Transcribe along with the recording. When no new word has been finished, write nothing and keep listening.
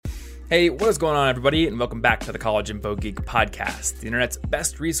Hey, what is going on, everybody, and welcome back to the College Info Geek podcast, the internet's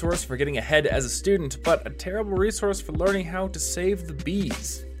best resource for getting ahead as a student, but a terrible resource for learning how to save the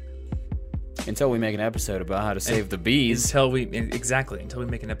bees. Until we make an episode about how to save the bees. Until we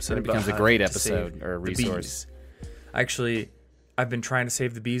make an episode It about becomes a how great to episode save or a the resource. bees. Actually, I've been trying to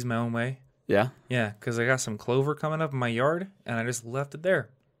save the bees my own way. Yeah? Yeah, because I got some clover coming up in my yard, and I just left it there.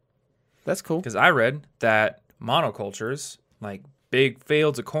 That's cool. Because I read that monocultures, like big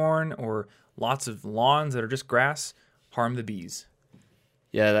fields of corn or lots of lawns that are just grass, harm the bees.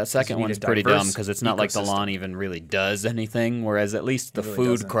 Yeah, that second need one's a pretty diverse dumb because it's not like the ecosystem. lawn even really does anything, whereas at least the really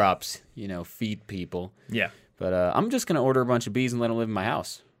food doesn't. crops, feed people. Yeah, But I'm just going to order a bunch of bees and let them live in my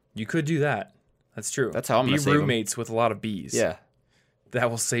house. you could do that. That's true. That's how I'm Be gonna save 'em. roommates with a lot of bees. Yeah, That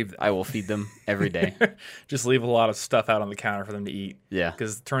will save them. I will feed them every day. Just leave a lot of stuff out on the counter for them to eat. Yeah.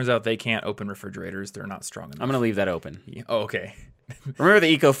 Because it turns out they can't open refrigerators. They're not strong enough. I'm going to leave that open. Oh, okay. Remember the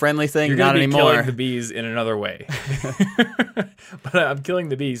eco-friendly thing? You're Not going to be anymore. killing the bees in another way. But I'm killing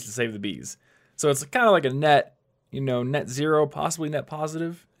the bees to save the bees. So it's kind of like a net zero, possibly net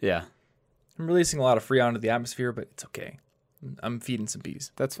positive. Yeah, I'm releasing a lot of freon into the atmosphere, but it's okay. I'm feeding some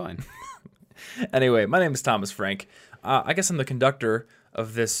bees. that's fine. Anyway, my name is Thomas Frank. I guess I'm the conductor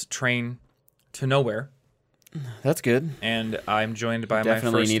of this train to nowhere. That's good. And I'm joined by my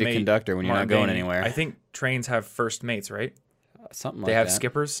Definitely first need a mate, conductor when you're not Martin going Bainey. anywhere. I think trains have first mates, right? Something like They have that.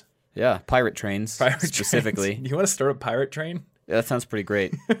 skippers. Yeah, pirate trains specifically. Do you want to start a pirate train? Yeah, that sounds pretty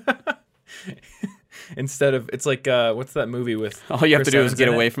great. Instead of, it's like, what's that movie with All you have Chris to do is Evans get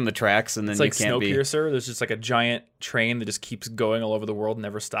in it? away from the tracks, and then It's you like can't be. Snowpiercer. There's just like a giant train that just keeps going all over the world and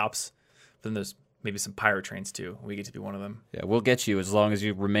never stops. Then there's maybe some pirate trains too. We get to be one of them. Yeah, we'll get you as long as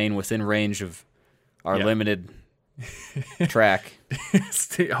you remain within range of our Yeah. limited track.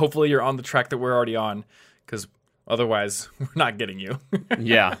 Hopefully you're on the track that we're already on, because otherwise we're not getting you.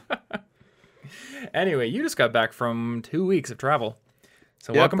 Yeah. Anyway, you just got back from 2 weeks of travel.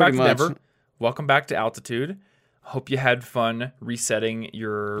 So Yeah, welcome back pretty to much. Denver. Welcome back to altitude. Hope you had fun resetting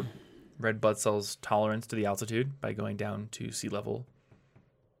your red blood cells tolerance to the altitude by going down to sea level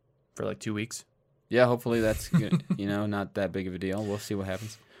for like 2 weeks. Yeah, hopefully that's good. Not that big of a deal. We'll see what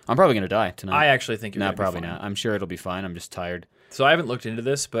happens. I'm probably going to die tonight. I actually think you're No, gonna be probably fine. not. I'm sure it'll be fine. I'm just tired. So I haven't looked into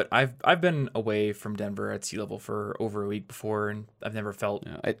this, but I've been away from Denver at sea level for over a week before, and I've never felt.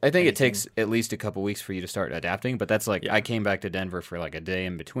 I think Anything. it takes at least a couple weeks for you to start adapting, but that's like Yeah. I came back to Denver for like a day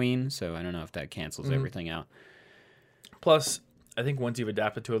in between, so I don't know if that cancels Mm-hmm. everything out. Plus, I think once you've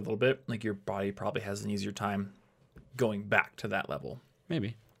adapted to it a little bit, like your body probably has an easier time going back to that level.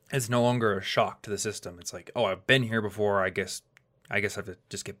 Maybe. It's no longer a shock to the system. It's like, oh, I've been here before. I guess I have to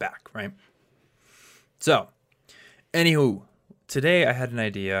just get back, right? So, anywho, today I had an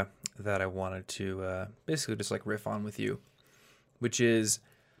idea that I wanted to basically just like riff on with you, which is,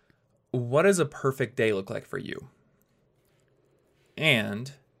 what does a perfect day look like for you?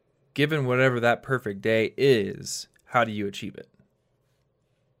 And given whatever that perfect day is, how do you achieve it?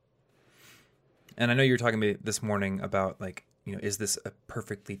 And I know you were talking to me this morning about like, is this a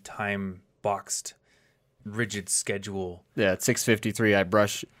perfectly time boxed, rigid schedule? Yeah, at 6:53 I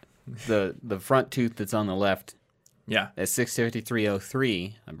brush the front tooth that's on the left. Yeah. At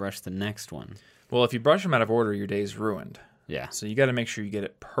 6:53:03 I brush the next one. Well, if you brush them out of order, your day's ruined. Yeah. So you got to make sure you get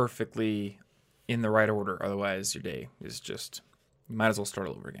it perfectly in the right order. Otherwise, your day is just, you might as well start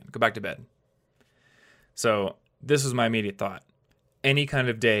all over again. Go back to bed. So this was my immediate thought. Any kind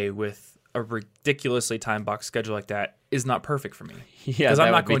of day with a ridiculously time box schedule like that is not perfect for me. Yeah, Because that I'm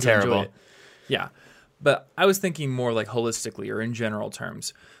would not be going to enjoy terrible. it. Yeah. But I was thinking more like holistically or in general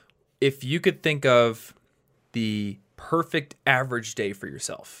terms. If you could think of the perfect average day for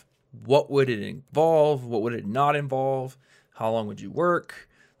yourself, what would it involve? What would it not involve? How long would you work?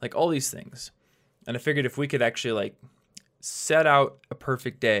 Like all these things. And I figured if we could actually like set out a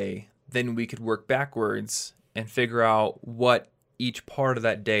perfect day, then we could work backwards and figure out what each part of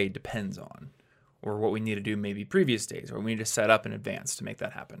that day depends on, or what we need to do maybe previous days, or we need to set up in advance to make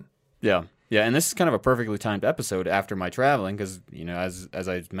that happen. Yeah. Yeah, and this is kind of a perfectly timed episode after my traveling because, as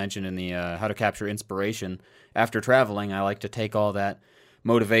I mentioned in the How to Capture Inspiration, after traveling, I like to take all that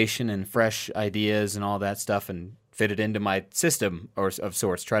motivation and fresh ideas and all that stuff and fit it into my system or of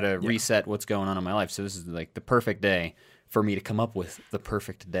sorts, try to reset what's going on in my life. So this is like the perfect day for me to come up with the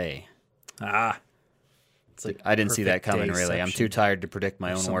perfect day. It's like I didn't see that perfect coming, really. I'm dayception too tired to predict my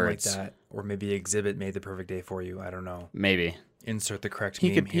or own something words. like that. Or maybe Exhibit made the perfect day for you. I don't know. Maybe. Insert the correct He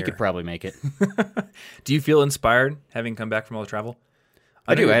meme could here. probably make it. Do you feel inspired having come back from all the travel?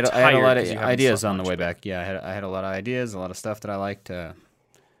 I do. know I you're had a tired lot of 'cause you haven't ideas slept on the much, way but- back. Yeah, I had a lot of ideas, a lot of stuff that I liked. It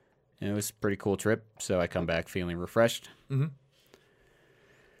was a pretty cool trip, so I come back feeling refreshed.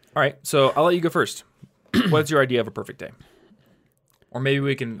 All right, so I'll let you go first. What's your idea of a perfect day? Or maybe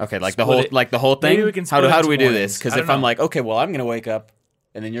we can Okay, like split the whole thing. Maybe we can how split it do we into do this? mornings. Because I if don't I'm know. like, okay, well, I'm gonna wake up,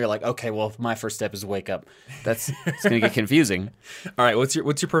 and then you're like, okay, well, my first step is wake up. It's gonna get confusing. All right, what's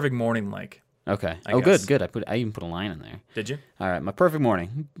your perfect morning like? Okay. I Oh, guess. good. I even put a line in there. Did you? All right, my perfect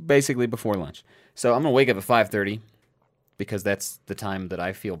morning, basically before lunch. So I'm gonna wake up at 5:30 because that's the time that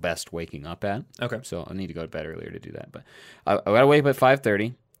I feel best waking up at. Okay. So I need to go to bed earlier to do that. But I gotta wake up at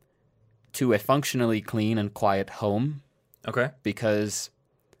 5:30 to a functionally clean and quiet home Okay. because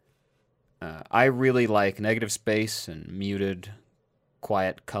I really like negative space and muted,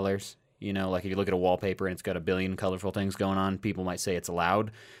 quiet colors. You know, like if you look at a wallpaper and it's got a billion colorful things going on, people might say it's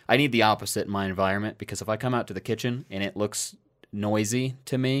loud. I need the opposite in my environment because if I come out to the kitchen and it looks noisy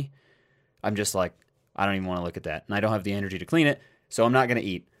to me, I'm just like, I don't even want to look at that. And I don't have the energy to clean it, so I'm not going to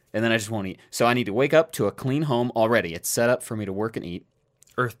eat. And then I just won't eat. So I need to wake up to a clean home already. It's set up for me to work and eat.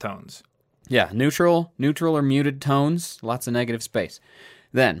 Earth tones. Yeah, neutral or muted tones, lots of negative space.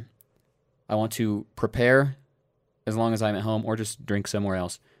 Then I want to prepare, as long as I'm at home or just drink somewhere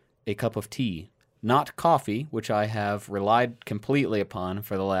else, a cup of tea. Not coffee, which I have relied completely upon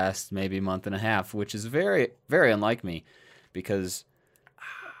for the last maybe month and a half, which is very, very unlike me because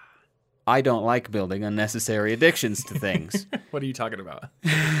I don't like building unnecessary addictions to things. What are you talking about?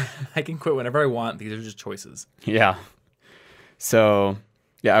 I can quit whenever I want. These are just choices. Yeah. So,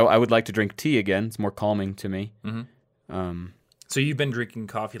 yeah, I would like to drink tea again. It's more calming to me. So you've been drinking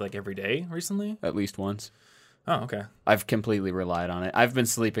coffee like every day recently? At least once. Oh, okay. I've completely relied on it. I've been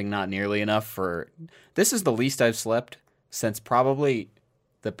sleeping not nearly enough for... This is the least I've slept since probably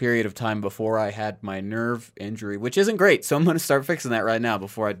the period of time before I had my nerve injury, which isn't great. So I'm going to start fixing that right now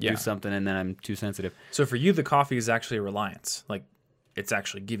before I do something and then I'm too sensitive. So for you, the coffee is actually a reliance. Like, it's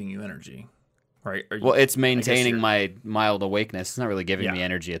actually giving you energy, right? Well, it's maintaining my mild awakeness. It's not really giving me Yeah.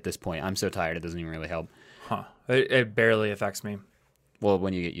 energy at this point. I'm so tired, it doesn't even really help. Huh. It barely affects me. Well,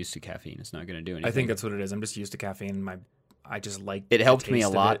 when you get used to caffeine, it's not going to do anything. I think that's what it is. I'm just used to caffeine. I just like It helped the me a taste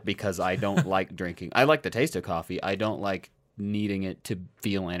of lot it. because I don't like drinking. I like the taste of coffee. I don't like needing it to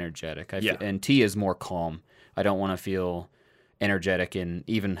feel energetic. And tea is more calm. I don't want to feel energetic in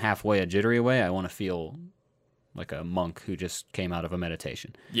even halfway a jittery way. I want to feel like a monk who just came out of a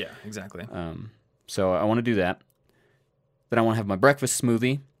meditation. Yeah, exactly. So I want to do that. Then I want to have my breakfast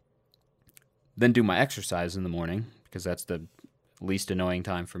smoothie. Then do my exercise in the morning because that's the least annoying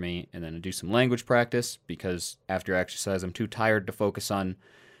time for me. And then do some language practice because after exercise, I'm too tired to focus on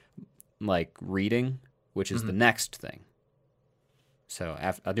like reading, which is the next thing. So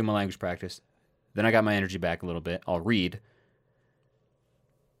I'll do my language practice. Then I got my energy back a little bit. I'll read.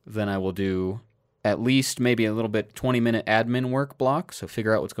 Then I will do at least maybe a little bit 20-minute admin work block. So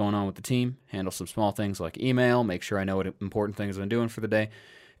figure out what's going on with the team, handle some small things like email, make sure I know what important things I'm doing for the day,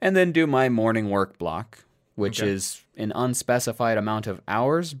 and then do my morning work block, which is an unspecified amount of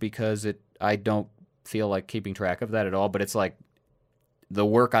hours because I don't feel like keeping track of that at all, but it's like the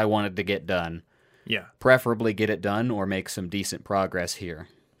work I wanted to get done. Yeah. Preferably get it done or make some decent progress here.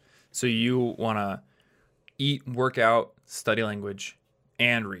 So you want to eat, work out, study language,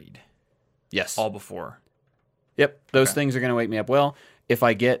 and read Yes. all before. Yep. Those things are going to wake me up. Well, if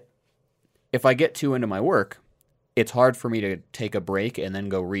I get too into my work, it's hard for me to take a break and then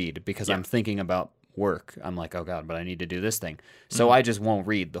go read because I'm thinking about work. I'm like, oh God, but I need to do this thing. So I just won't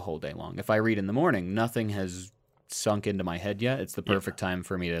read the whole day long. If I read in the morning, nothing has sunk into my head yet. It's the perfect time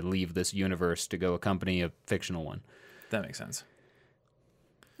for me to leave this universe to go accompany a fictional one. That makes sense.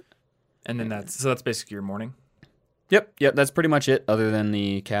 And then that's basically your morning. Yep, that's pretty much it, other than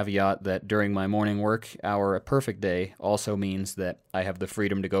the caveat that during my morning work hour, a perfect day also means that I have the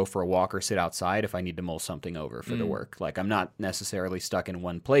freedom to go for a walk or sit outside if I need to mull something over for the work. Like, I'm not necessarily stuck in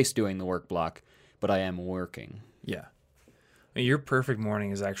one place doing the work block, but I am working. Yeah. I mean, your perfect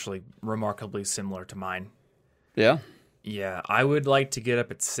morning is actually remarkably similar to mine. Yeah? Yeah, I would like to get up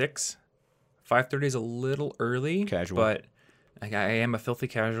at 6. 5:30 is a little early. Casual. But I am a filthy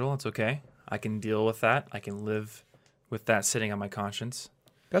casual. It's okay. I can deal with that. I can live with that sitting on my conscience.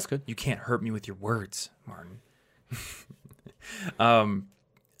 That's good. You can't hurt me with your words, Martin.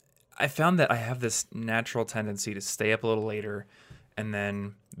 I found that I have this natural tendency to stay up a little later, and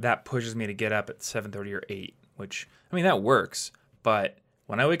then that pushes me to get up at 7:30 or 8, which, I mean, that works. But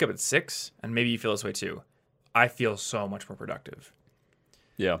when I wake up at 6, and maybe you feel this way too, I feel so much more productive.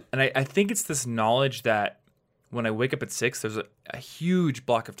 Yeah. And I think it's this knowledge that when I wake up at 6, there's a huge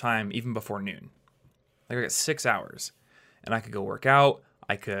block of time even before noon. Like I got 6 hours. And I could go work out,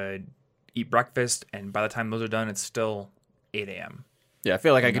 I could eat breakfast, and by the time those are done, it's still 8 a.m. Yeah, I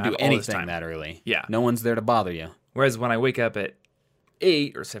feel like I And could I do have all this anything time. that early. Yeah. No one's there to bother you. Whereas when I wake up at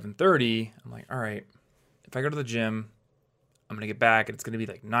 8 or 7:30, I'm like, all right, if I go to the gym, I'm going to get back and it's going to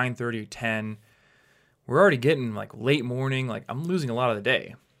be like 9:30 or 10. We're already getting like late morning. Like I'm losing a lot of the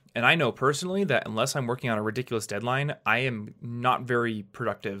day. And I know personally that unless I'm working on a ridiculous deadline, I am not very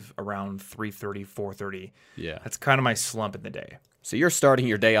productive around 3:30, 4:30. Yeah. That's kind of my slump in the day. So you're starting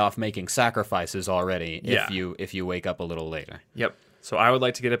your day off making sacrifices already Yeah. if you wake up a little later. Yep. So I would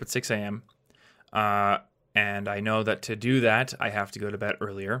like to get up at 6 a.m. And I know that to do that, I have to go to bed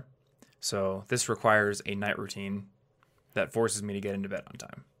earlier. So this requires a night routine that forces me to get into bed on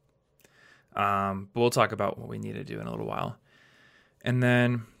time. But we'll talk about what we need to do in a little while. And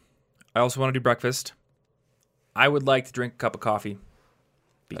then I also want to do breakfast. I would like to drink a cup of coffee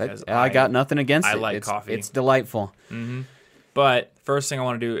because I got nothing against it. I like coffee. It's delightful. But first thing I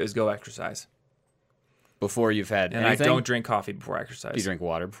want to do is go exercise. Before you've had And anything? I don't drink coffee before I exercise. Do you drink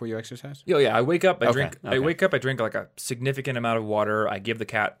water before you exercise? Yeah. I wake up, I Okay. drink like a significant amount of water. I give the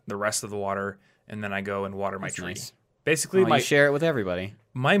cat the rest of the water, and then I go and water my That's tree. nice. Basically, You share it with everybody.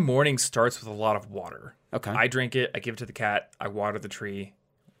 my morning starts with a lot of water. Okay. I drink it, I give it to the cat, I water the tree.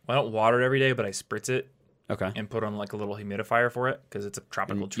 Well, I don't water it every day, but I spritz it Okay. and put on like a little humidifier for it because it's a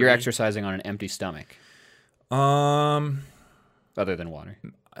tropical tree. You're exercising on an empty stomach, Um, other than water.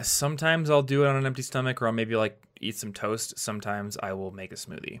 sometimes I'll do it on an empty stomach, or I'll maybe like eat some toast. Sometimes I will make a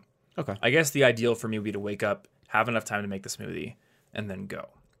smoothie. Okay. I guess the ideal for me would be to wake up, have enough time to make the smoothie, and then go.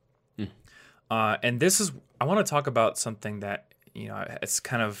 And this is, I want to talk about something that, it's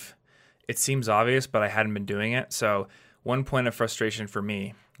kind of, it seems obvious, but I hadn't been doing it. So one point of frustration for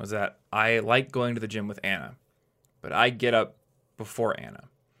me was that I like going to the gym with Anna, but I get up before Anna.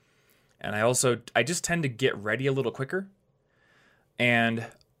 And I just tend to get ready a little quicker. And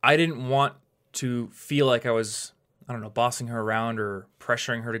I didn't want to feel like I was, I don't know, bossing her around or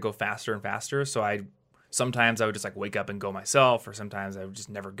pressuring her to go faster and faster. So sometimes I would just like wake up and go myself, or sometimes I would just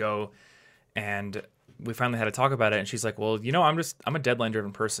never go. And we finally had to talk about it. And she's like, well, I'm a deadline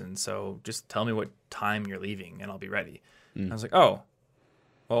driven person. So just tell me what time you're leaving and I'll be ready. I was like, oh,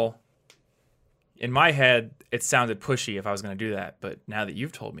 well, in my head, it sounded pushy if I was going to do that. But now that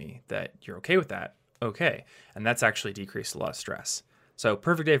you've told me that you're okay with that, okay. And that's actually decreased a lot of stress. So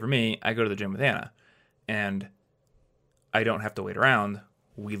perfect day for me. I go to the gym with Anna and I don't have to wait around.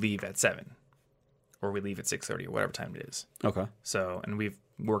 We leave at 7 or we leave at 6:30 or whatever time it is. Okay. So, and we've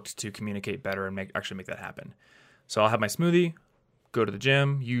worked to communicate better and make that happen. So I'll have my smoothie, go to the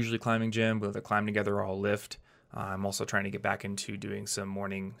gym, usually climbing gym. We'll either climb together or I'll lift. I'm also trying to get back into doing some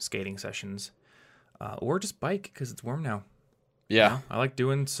morning skating sessions or just bike because it's warm now. Yeah. I like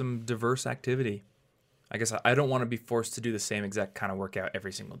doing some diverse activity. I guess I don't want to be forced to do the same exact kind of workout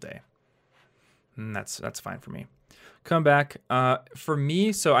every single day. And that's fine for me. Come back. For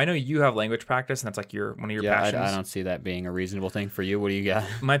me, so I know you have language practice, and that's like one of your passions. I don't see that being a reasonable thing for you. What do you got?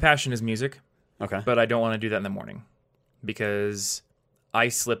 My passion is music, Okay. but I don't want to do that in the morning because I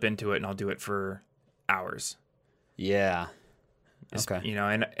slip into it and I'll do it for hours. Yeah. Okay.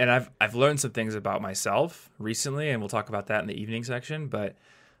 And I've learned some things about myself recently, and we'll talk about that in the evening section. But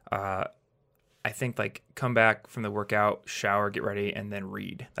I think like come back from the workout, shower, get ready, and then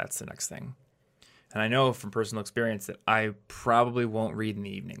read. That's the next thing. And I know from personal experience that I probably won't read in the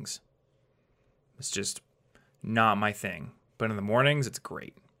evenings. It's just not my thing. But in the mornings, it's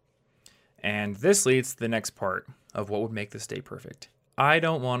great. And this leads to the next part of what would make this day perfect. I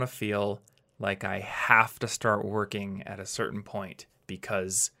don't want to feel like I have to start working at a certain point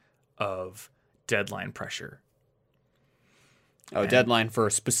because of deadline pressure. Oh, deadline for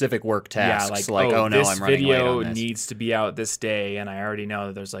specific work tasks. Yeah, oh no, this I'm running late video on this. needs to be out this day, and I already know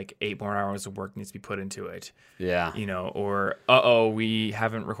that there's like 8 more hours of work needs to be put into it. Yeah. Or we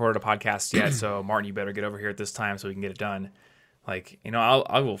haven't recorded a podcast yet, so Martin, you better get over here at this time so we can get it done. Like,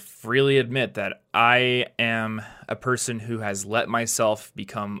 I will freely admit that I am a person who has let myself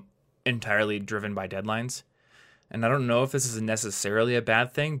become entirely driven by deadlines. And I don't know if this is necessarily a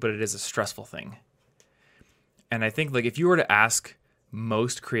bad thing, but it is a stressful thing. And I think like if you were to ask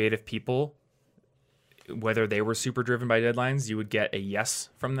most creative people whether they were super driven by deadlines, you would get a yes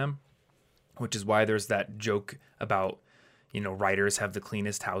from them, which is why there's that joke about, writers have the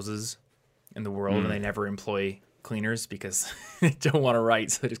cleanest houses in the world and they never employ cleaners because they don't want to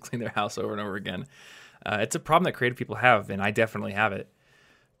write, so they just clean their house over and over again. It's a problem that creative people have, and I definitely have it.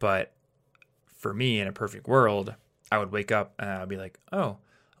 But for me, in a perfect world, I would wake up and I'd be like, oh,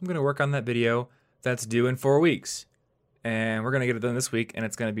 I'm going to work on that video that's due in 4 weeks. And we're going to get it done this week, and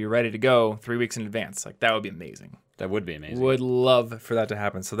it's going to be ready to go 3 weeks in advance. Like, that would be amazing. That would be amazing. Would love for that to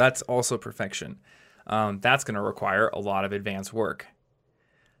happen. So that's also perfection. That's going to require a lot of advanced work.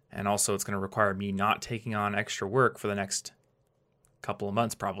 And also it's going to require me not taking on extra work for the next couple of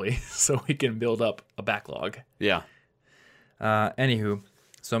months probably, so we can build up a backlog. Yeah. Anywho,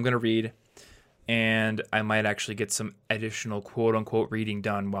 so I'm going to read, and I might actually get some additional quote-unquote reading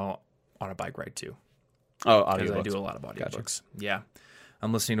done while on a bike ride too. Oh, Because audiobooks. I do a lot of audiobooks. Gotcha. Yeah.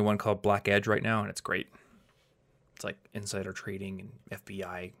 I'm listening to one called Black Edge right now, and it's great. It's like insider trading and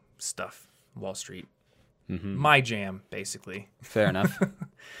FBI stuff, Wall Street. My jam, basically. Fair enough.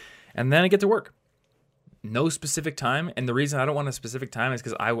 And then I get to work. No specific time. And the reason I don't want a specific time is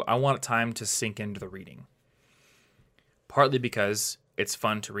because I want time to sink into the reading. Partly because it's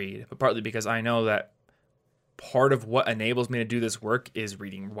fun to read, but partly because I know that part of what enables me to do this work is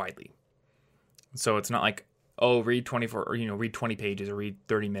reading widely. So it's not like, oh, read 24 or, read 20 pages or read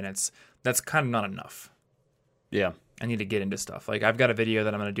 30 minutes. That's kind of not enough. Yeah. I need to get into stuff. Like I've got a video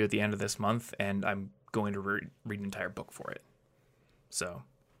that I'm going to do at the end of this month, and I'm going to read an entire book for it. So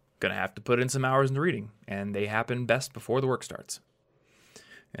going to have to put in some hours into reading, and they happen best before the work starts.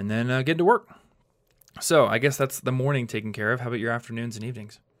 And then get to work. So I guess that's the morning taken care of. How about your afternoons and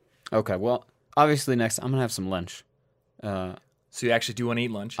evenings? Okay. Well, obviously next I'm gonna have some lunch. So you actually do want to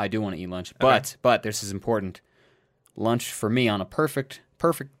eat lunch? I do want to eat lunch, Okay. but this is important. Lunch for me on a perfect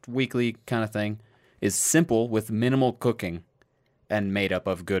weekly kind of thing is simple with minimal cooking and made up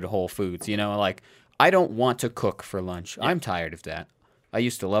of good whole foods. Like I don't want to cook for lunch. I'm tired of that. I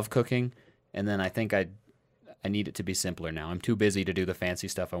used to love cooking, and then I think I need it to be simpler now. I'm too busy to do the fancy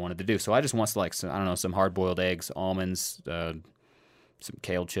stuff I wanted to do. So I just want some hard-boiled eggs, almonds, some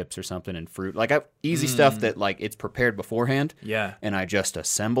kale chips or something, and fruit. Like easy stuff that like it's prepared beforehand. Yeah. And I just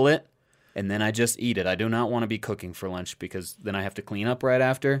assemble it, and then I just eat it. I do not want to be cooking for lunch because then I have to clean up right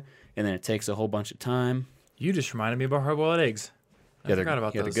after, and then it takes a whole bunch of time. You just reminded me about hard-boiled eggs. I forgot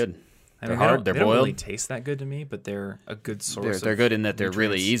about they're those. good. I They're mean, hard. They're they don't boiled. really taste that good to me, but they're a good source. They're of good in that they're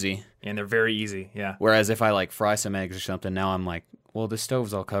really nutrients. easy. And they're very easy. Yeah. Whereas if I like fry some eggs or something, now I'm like, well, the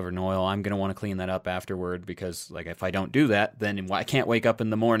stove's all covered in oil. I'm gonna want to clean that up afterward because like if I don't do that, then I can't wake up in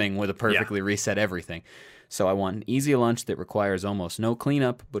the morning with a perfectly reset everything. So I want an easy lunch that requires almost no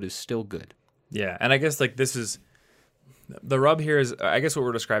cleanup, but is still good. Yeah. And I guess like this is the rub here is I guess what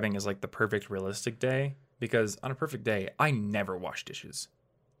we're describing is like the perfect realistic day, because on a perfect day, I never wash dishes.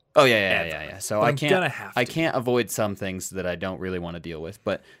 Oh yeah. So But I I'm can't. gonna have I to. can't avoid some things that I don't really want to deal with.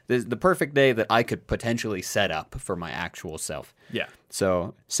 But the perfect day that I could potentially set up for my actual self. Yeah.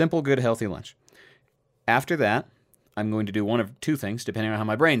 So simple, good, healthy lunch. After that, I'm going to do one of two things, depending on how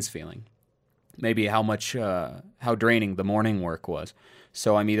my brain's feeling. Maybe how draining the morning work was.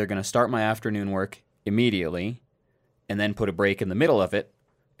 So I'm either going to start my afternoon work immediately, and then put a break in the middle of it,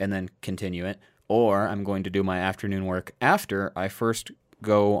 and then continue it, or I'm going to do my afternoon work after I first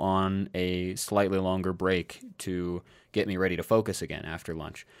go on a slightly longer break to get me ready to focus again after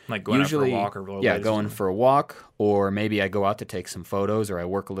lunch. Like going out for a walk or rollerblades. Yeah, or going something. for a walk, or maybe I go out to take some photos, or I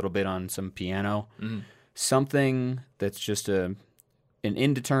work a little bit on some piano. Something that's just an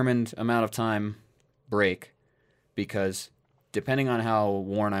indeterminate amount of time break, because depending on how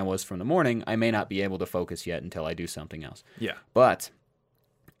worn I was from the morning, I may not be able to focus yet until I do something else. Yeah. But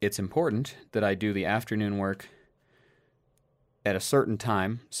it's important that I do the afternoon work at a certain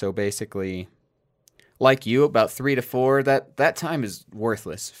time. So basically, like you, about 3 to 4, that time is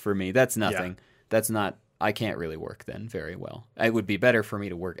worthless for me. That's nothing. That's not, I can't really work then very well. It would be better for me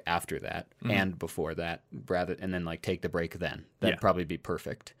to work after that and before that, and then like take the break then. That'd probably be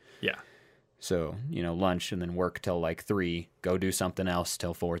perfect. Yeah. So, lunch and then work till like 3, go do something else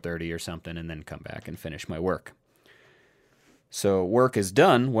till 4:30 or something, and then come back and finish my work. So work is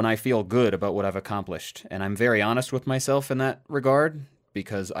done when I feel good about what I've accomplished. And I'm very honest with myself in that regard,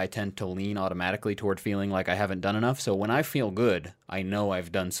 because I tend to lean automatically toward feeling like I haven't done enough. So when I feel good, I know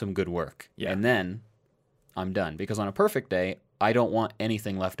I've done some good work. Yeah. And then I'm done. Because on a perfect day, I don't want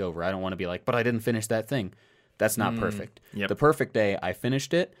anything left over. I don't want to be like, but I didn't finish that thing. That's not perfect. Yep. The perfect day, I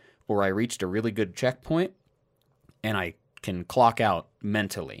finished it, or I reached a really good checkpoint, and I can clock out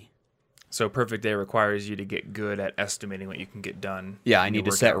mentally. So perfect day requires you to get good at estimating what you can get done. Yeah, I in need your to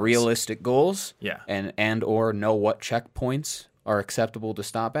work set hours. realistic goals. Yeah. And or know what checkpoints are acceptable to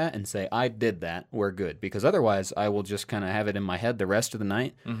stop at and say, I did that, we're good. Because otherwise, I will just kind of have it in my head the rest of the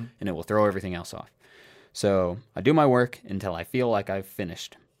night, and it will throw everything else off. So I do my work until I feel like I've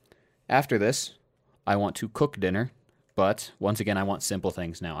finished. After this, I want to cook dinner, but once again, I want simple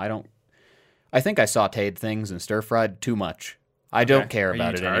things now. I think I sautéed things and stir-fried too much. I don't care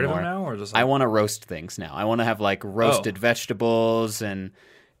about it Are you tired anymore. of them now, or just I want to roast things now. I want to have like roasted vegetables and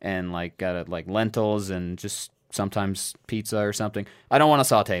like like lentils and just sometimes pizza or something. I don't want to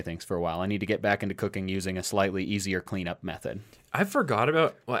saute things for a while. I need to get back into cooking using a slightly easier cleanup method. I forgot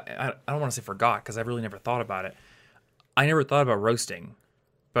about. Well, I don't want to say forgot because I've really never thought about it. I never thought about roasting,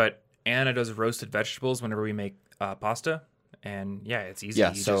 but Anna does roasted vegetables whenever we make pasta. And yeah, it's easy.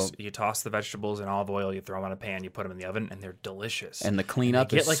 Yeah, You toss the vegetables in olive oil, you throw them on a pan, you put them in the oven, and they're delicious. And the cleanup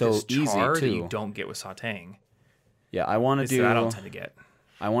they get is like so this easy char too. that you don't get with sautéing. Yeah, I want to That I don't do. tend to get.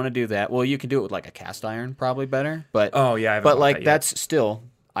 I want to do that. Well, you can do it with like a cast iron, probably better. But Oh yeah, I haven't but bought like that yet. that's still.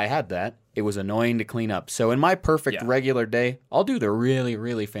 I had that. It was annoying to clean up. So in my perfect Yeah. regular day, I'll do the really,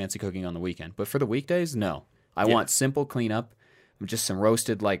 really fancy cooking on the weekend. But for the weekdays, no. I want simple cleanup, just some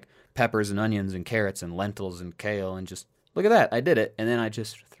roasted like peppers and onions and carrots and lentils and kale and just look at that. I did it. And then I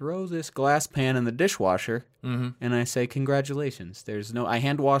just throw this glass pan in the dishwasher and I say, congratulations. I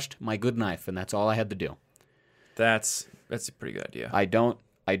hand washed my good knife and that's all I had to do. That's a pretty good idea.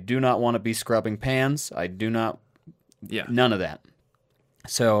 I do not want to be scrubbing pans. I do not, Yeah. none of that.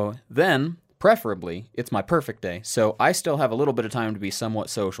 So then, preferably, it's my perfect day. So I still have a little bit of time to be somewhat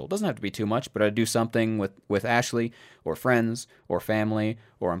social. Doesn't have to be too much, but I do something with Ashley or friends or family,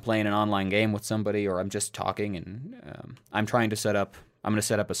 or I'm playing an online game with somebody, or I'm just talking and I'm going to set up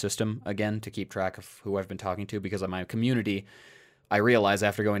a system again to keep track of who I've been talking to because of my community. I realize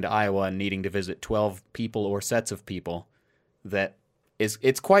after going to Iowa and needing to visit 12 people or sets of people that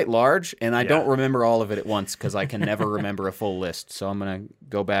it's quite large, and I don't remember all of it at once because I can never remember a full list. So I'm going to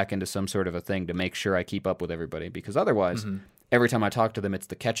go back into some sort of a thing to make sure I keep up with everybody because otherwise, every time I talk to them, it's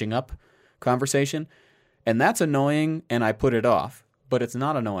the catching up conversation. And that's annoying, and I put it off. But it's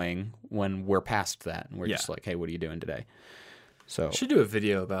not annoying when we're past that, and we're just like, hey, what are you doing today? So Should do a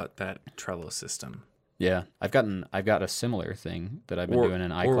video about that Trello system. yeah, I've got a similar thing that I've been doing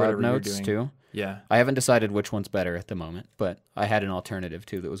in or iCloud whatever you're Notes doing. too. Yeah. I haven't decided which one's better at the moment, but I had an alternative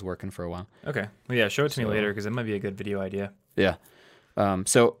too that was working for a while. Okay. Well, yeah. Show it to me later because it might be a good video idea. Yeah.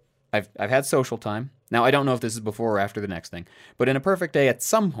 So I've had social time. Now I don't know if this is before or after the next thing, but in a perfect day, at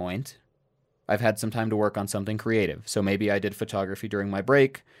some point, I've had some time to work on something creative. So maybe I did photography during my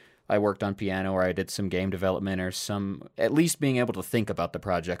break. I worked on piano, or I did some game development, or at least being able to think about the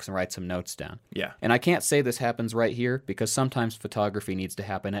projects and write some notes down. Yeah. And I can't say this happens right here because sometimes photography needs to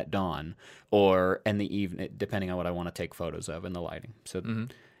happen at dawn or in the evening, depending on what I want to take photos of and the lighting. So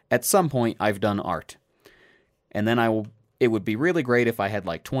at some point, I've done art. And then it would be really great if I had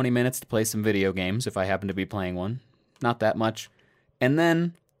like 20 minutes to play some video games if I happen to be playing one. Not that much. And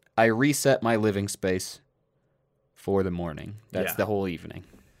then I reset my living space for the morning. That's the whole evening.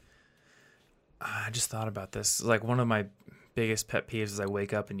 I just thought about this. Like one of my biggest pet peeves is I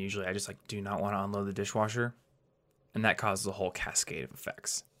wake up and usually I just like do not want to unload the dishwasher, and that causes a whole cascade of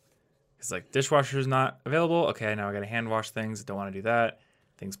effects. It's like dishwasher is not available. Okay, now I got to hand wash things. Don't want to do that.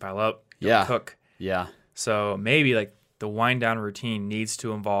 Things pile up. Don't cook. Yeah. So maybe like the wind down routine needs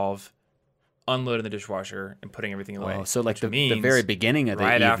to involve unloading the dishwasher and putting everything away. Oh, so like which the means very beginning of the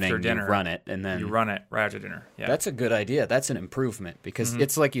right evening, after dinner, you run it, and then you run it right after dinner. Yeah. That's a good idea. That's an improvement because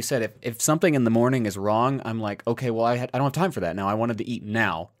it's like you said, if something in the morning is wrong, I'm like, okay, well, I don't have time for that now. I wanted to eat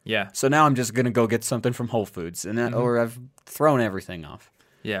now. Yeah. So now I'm just going to go get something from Whole Foods, and or I've thrown everything off.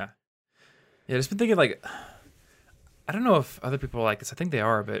 Yeah. Yeah, I've just been thinking like, I don't know if other people are like this. I think they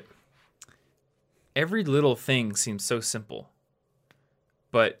are, but every little thing seems so simple.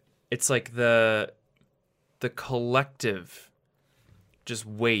 But it's like the collective just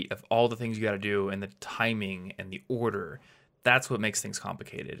weight of all the things you got to do and the timing and the order. That's what makes things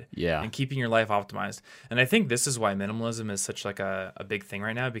complicated. Yeah. And keeping your life optimized. And I think this is why minimalism is such like a big thing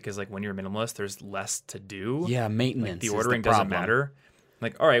right now, because like when you're a minimalist, there's less to do. Yeah, maintenance. Like the is ordering the doesn't problem. matter.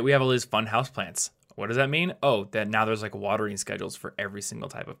 Like, all right, we have all these fun house plants. What does that mean? Oh, that now there's like watering schedules for every single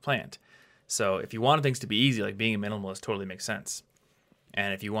type of plant. So if you want things to be easy, like being a minimalist totally makes sense.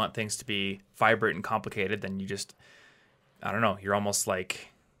 And if you want things to be vibrant and complicated, then you just, I don't know, you're almost like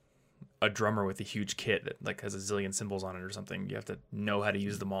a drummer with a huge kit that like has a zillion cymbals on it or something. You have to know how to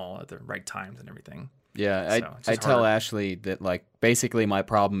use them all at the right times and everything. Yeah, So it's I just tell harder. Ashley that like basically my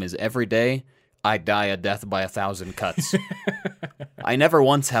problem is every day I die a death by 1,000 cuts. I never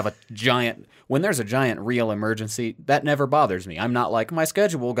once have a giant. When there's a giant real emergency, that never bothers me. I'm not like my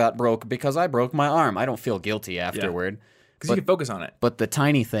schedule got broke because I broke my arm. I don't feel guilty afterward. Because you can focus on it. But the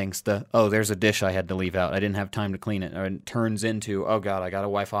tiny things, there's a dish I had to leave out. I didn't have time to clean it. Or it turns into, oh God, I got to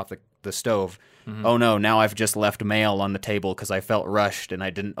wipe off the stove. Oh no, now I've just left mail on the table because I felt rushed and I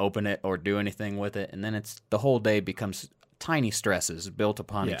didn't open it or do anything with it. And then the whole day becomes tiny stresses built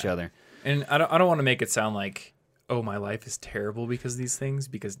upon each other. And I don't want to make it sound like, oh, my life is terrible because of these things,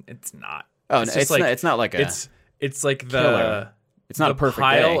 because it's not. Oh, just it's not like a it's like killer. It's not the a perfect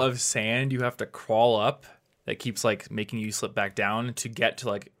pile day. of sand you have to crawl up that keeps like making you slip back down to get to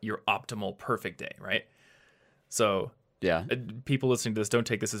like your optimal perfect day, right? So Yeah. People listening to this, don't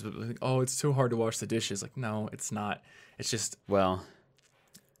take this as, oh, it's so hard to wash the dishes. Like, no, it's not. It's just Well,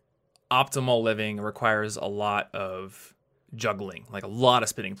 optimal living requires a lot of juggling, like a lot of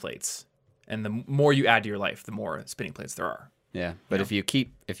spinning plates. And the more you add to your life, the more spinning plates there are. yeah. But if you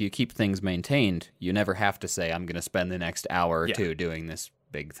keep things maintained, you never have to say, I'm going to spend the next hour or two doing this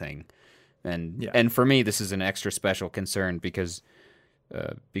big thing. And for me, this is an extra special concern because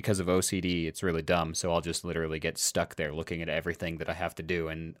of OCD, it's really dumb. So I'll just literally get stuck there looking at everything that I have to do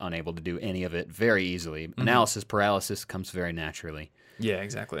and unable to do any of it very easily. Mm-hmm. Analysis paralysis comes very naturally. Yeah,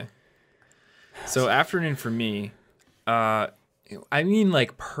 exactly. So afternoon for me, I mean,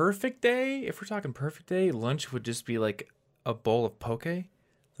 like perfect day. If we're talking perfect day, lunch would just be like a bowl of poke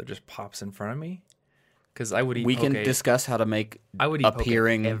that just pops in front of me. Because I would eat. We poke. can discuss how to make I would eat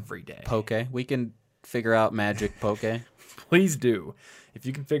appearing poke every day. Poke. We can figure out magic poke. Please do. If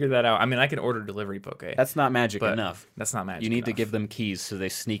you can figure that out. I mean, I can order delivery poke. That's not magic enough. That's not magic. You need to enough. give them keys so they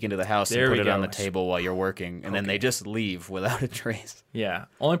sneak into the house There and put we it go. on the table while you're working, and then they just leave without a trace. Yeah.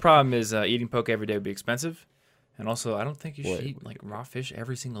 Only problem is eating poke every day would be expensive, and also I don't think you should What? eat like raw fish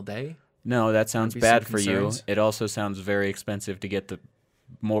every single day. No, that sounds be bad some for you. concerns. It also sounds very expensive to get the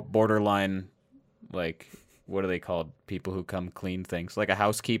more borderline, like, what are they called? People who come clean things, like a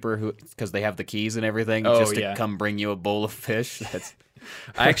housekeeper who, because they have the keys and everything, just to come bring you a bowl of fish. That's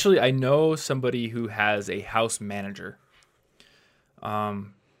I know somebody who has a house manager.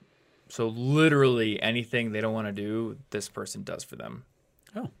 So literally anything they don't want to do, this person does for them.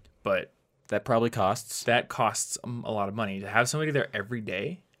 Oh. But that probably costs. that costs a lot of money to have somebody there every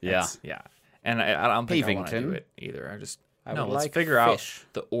day. Yeah. Yeah. And I don't think I want to Pavington. do it either. I no, would let's like figure out fish.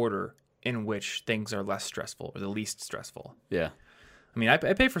 the order in which things are less stressful or the least stressful. Yeah. I mean, I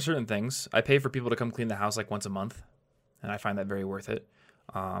pay for certain things. I pay for people to come clean the house like once a month, and I find that very worth it.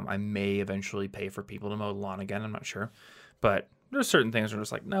 I may eventually pay for people to mow the lawn again. I'm not sure. But there's certain things where I'm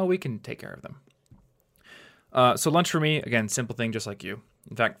just like, no, we can take care of them. So lunch for me, again, simple thing, just like you.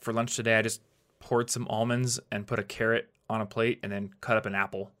 In fact, for lunch today, I just poured some almonds and put a carrot on a plate and then cut up an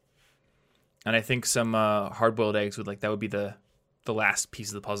apple. And I think some hard-boiled eggs that would be the last piece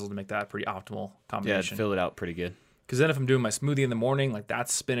of the puzzle to make that a pretty optimal Yeah, combination. fill it out pretty good. Because then if I'm doing my smoothie in the morning, like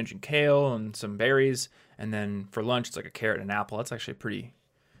that's spinach and kale and some berries. And then for lunch, it's like a carrot and an apple. That's actually pretty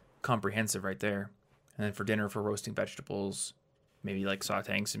comprehensive right there. And then for dinner, for roasting vegetables, maybe like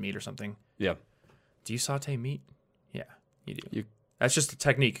sauteing some meat or something. Yeah. Do you saute meat? Yeah, you do. You- That's just a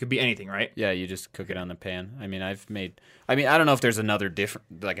technique. It could be anything, right? Yeah, you just cook it on the pan. I mean, I don't know if there's another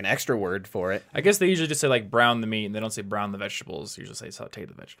different, like an extra word for it. I guess they usually just say like brown the meat, and they don't say brown the vegetables. They usually say saute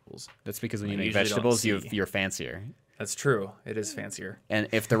the vegetables. That's because when I you make usually don't vegetables, see. you're fancier. That's true. It is fancier. And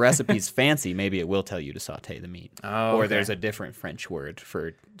if the recipe's fancy, maybe it will tell you to saute the meat. Oh, or okay. there's a different French word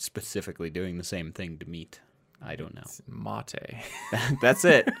for specifically doing the same thing to meat. I don't know. Mate. That's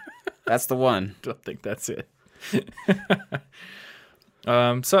it. That's the one. Don't think that's it.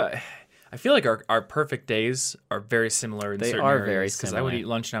 So I feel like our perfect days are very similar in They certain are areas, very because I would similar. eat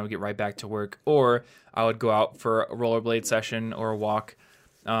lunch and I would get right back to work, or I would go out for a rollerblade session or a walk.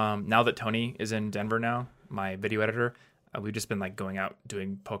 Now that Tony is in Denver now, my video editor, we've just been like going out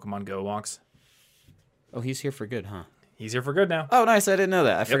doing Pokemon Go walks. Oh, he's here for good, huh? He's here for good now. Oh, nice. I didn't know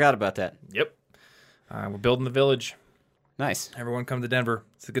that. I forgot about that. Yep. We're building the village. Nice. Everyone come to Denver.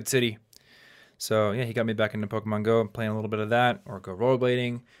 It's a good city. So, yeah, he got me back into Pokemon Go. I'm playing a little bit of that, or go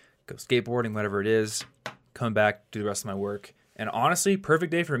rollerblading, go skateboarding, whatever it is. Come back, do the rest of my work. And honestly, perfect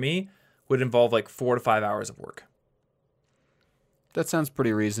day for me would involve like 4 to 5 hours of work. That sounds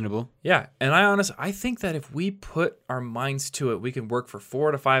pretty reasonable. Yeah, and I think that if we put our minds to it, we can work for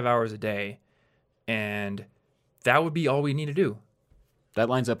 4 to 5 hours a day, and that would be all we need to do. That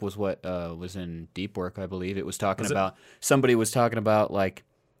lines up with what was in Deep Work, I believe. It was talking Was it? about, somebody was talking about like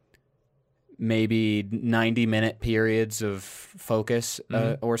maybe 90-minute periods of focus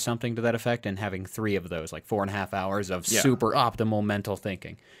or something to that effect, and having 3 of those, like 4.5 hours of super optimal mental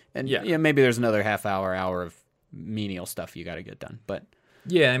thinking. And yeah, maybe there's another half hour of menial stuff you got to get done. But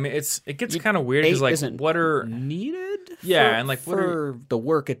Yeah, I mean, it gets kind of weird, 8 because like, isn't what are... needed? Yeah, for, and like, what for the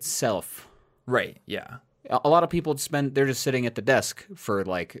work itself. Right, yeah. A lot of people they're just sitting at the desk for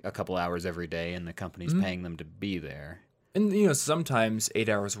like a couple hours every day, and the company's Mm-hmm. paying them to be there. And, sometimes 8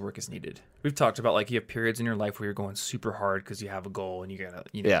 hours of work is needed. We've talked about, like, you have periods in your life where you're going super hard because you have a goal and you gotta,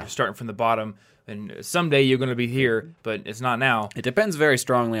 you're starting from the bottom. And someday you're going to be here, but it's not now. It depends very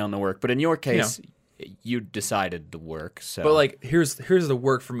strongly on the work, but in your case, you decided the work. So, But, like, here's the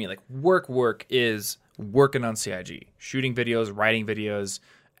work for me. Like, work is working on CIG, shooting videos, writing videos,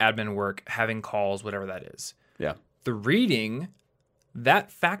 admin work, having calls, whatever that is. yeah, The reading,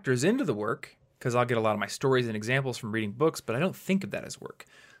 that factors into the work, because I'll get a lot of my stories and examples from reading books, but I don't think of that as work.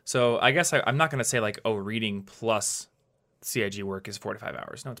 So I guess I'm not going to say like, oh, reading plus CIG work is 4 to 5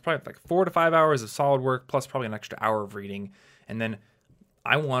 hours. No, it's probably like 4 to 5 hours of solid work plus probably an extra hour of reading. And then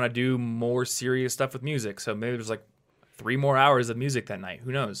I want to do more serious stuff with music. So maybe there's like 3 more hours of music that night.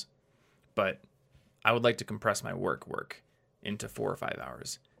 Who knows? But I would like to compress my work into 4 or 5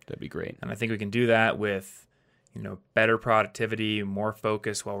 hours. That'd be great. And I think we can do that with, better productivity, more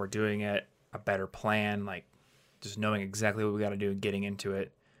focus while we're doing it, a better plan, like just knowing exactly what we got to do and getting into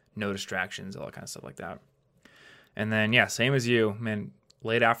it, no distractions, all that kind of stuff like that. And then, yeah, same as you, man,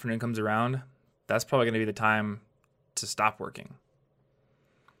 late afternoon comes around, that's probably going to be the time to stop working.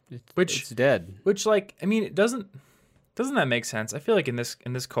 It's dead. Which, like, I mean, doesn't that make sense? I feel like in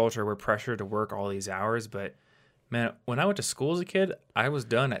this culture, we're pressured to work all these hours, but man, when I went to school as a kid, I was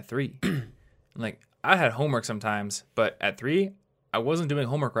done at 3. Like, I had homework sometimes, but at 3, I wasn't doing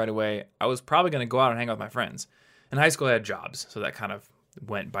homework right away. I was probably going to go out and hang out with my friends. In high school, I had jobs, so that kind of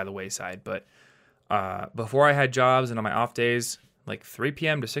went by the wayside. But before I had jobs and on my off days, like 3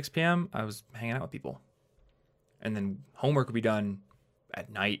 p.m. to 6 p.m., I was hanging out with people. And then homework would be done at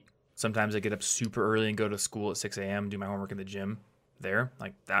night. Sometimes I get up super early and go to school at 6 a.m., do my homework in the gym there.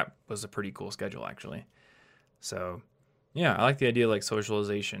 Like, that was a pretty cool schedule, actually. So, yeah, I like the idea of, like,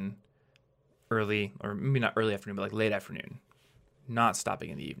 socialization early, or maybe not early afternoon, but, like, late afternoon. Not stopping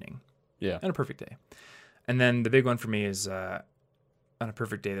in the evening. Yeah. And a perfect day. And then the big one for me is on a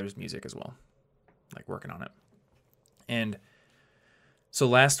perfect day, there's music as well. Like, working on it. And so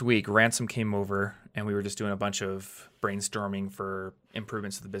last week, Ransom came over, and we were just doing a bunch of brainstorming for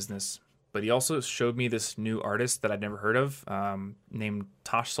improvements to the business. But he also showed me this new artist that I'd never heard of, named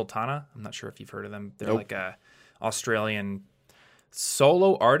Tosh Sultana. I'm not sure if you've heard of them. They're like a Australian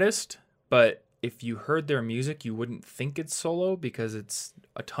solo artist, but if you heard their music, you wouldn't think it's solo because it's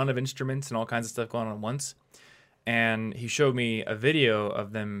a ton of instruments and all kinds of stuff going on at once. And he showed me a video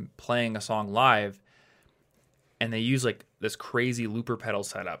of them playing a song live, and they use like this crazy looper pedal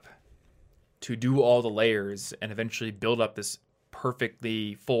setup to do all the layers and eventually build up this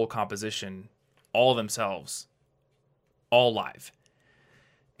perfectly full composition all themselves, all live.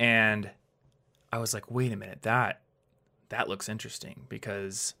 And I was like, wait a minute, that looks interesting,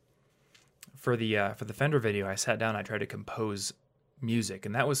 because for the Fender video, I sat down, I tried to compose music,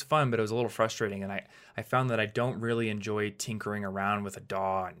 and that was fun, but it was a little frustrating. And I found that I don't really enjoy tinkering around with a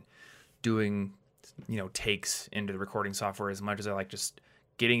DAW and doing, takes into the recording software as much as I like just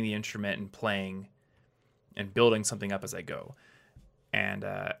getting the instrument and playing and building something up as I go. And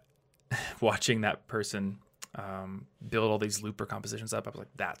watching that person build all these looper compositions up, I was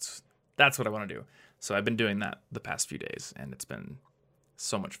like, that's what I want to do. So I've been doing that the past few days, and it's been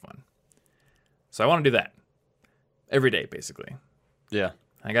so much fun. So I want to do that every day, basically. Yeah.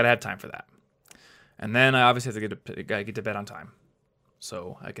 I got to have time for that. And then I obviously have to get to bed on time,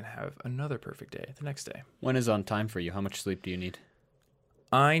 so I can have another perfect day the next day. When is on time for you? How much sleep do you need?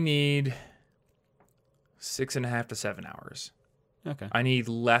 I need 6.5 to 7 hours. Okay. I need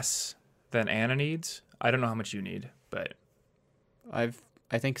less than Anna needs. I don't know how much you need, but I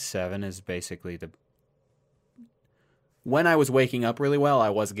think 7 is basically the... When I was waking up really well, I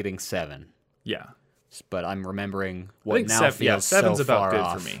was getting 7. yeah. But I'm remembering I what think now feels 7's so about far good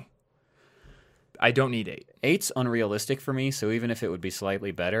off. for me. I don't need 8. 8's unrealistic for me, so even if it would be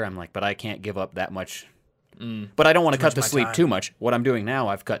slightly better, I'm like, but I can't give up that much. But I don't want to cut the sleep too much. What I'm doing now,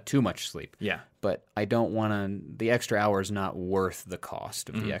 I've cut too much sleep. Yeah. But I don't want to... The extra hour is not worth the cost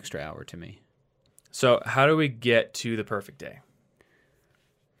of the extra hour to me. So how do we get to the perfect day?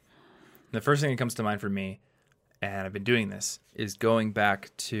 The first thing that comes to mind for me, and I've been doing this, is going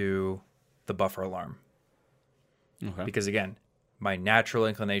back to the buffer alarm. Okay. Because again, my natural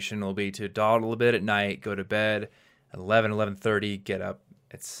inclination will be to dawdle a bit at night, go to bed at 11:30, get up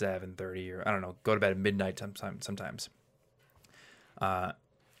at 7:30, or I don't know, go to bed at midnight sometimes.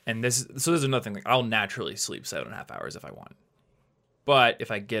 And this is another thing. Like, I'll naturally sleep 7.5 hours if I want. But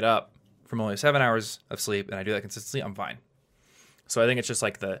if I get up from only 7 hours of sleep and I do that consistently, I'm fine. So I think it's just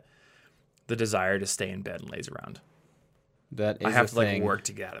like the desire to stay in bed and laze around. That is I have to thing. like work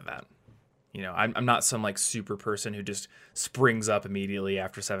to get out of that. I'm not some like super person who just springs up immediately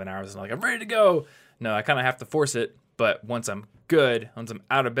after 7 hours and like, I'm ready to go. No, I kind of have to force it. But once I'm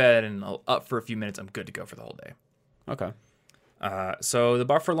out of bed and up for a few minutes, I'm good to go for the whole day. Okay. So the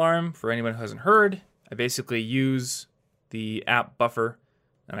buffer alarm, for anyone who hasn't heard, I basically use the app Buffer,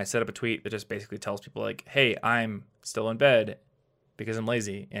 and I set up a tweet that just basically tells people like, hey, I'm still in bed because I'm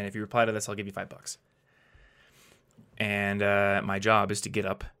lazy, and if you reply to this, I'll give you $5. And my job is to get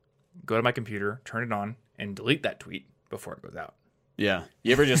up, go to my computer, turn it on, and delete that tweet before it goes out. Yeah.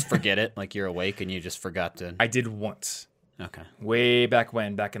 You ever just forget it? Like you're awake and you just forgot to. I did once. Okay. Way back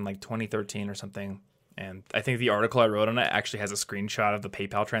when, back in like 2013 or something. And I think the article I wrote on it actually has a screenshot of the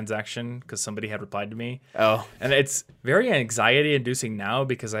PayPal transaction because somebody had replied to me. Oh. And it's very anxiety inducing now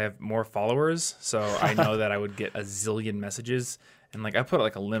because I have more followers. So I know that I would get a zillion messages. And like I put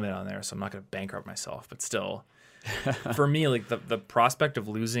like a limit on there, so I'm not going to bankrupt myself. But still, for me, like the prospect of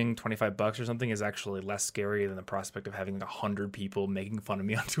losing $25 or something is actually less scary than the prospect of having 100 people making fun of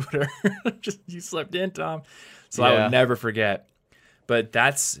me on Twitter. Just, you slept in, Tom. So I would never forget. But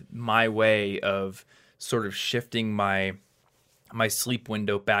that's my way of sort of shifting my sleep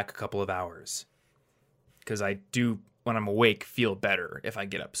window back a couple of hours. Because I do, when I'm awake, feel better if I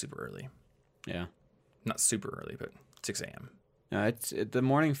get up super early. Yeah. Not super early, but 6 a.m. The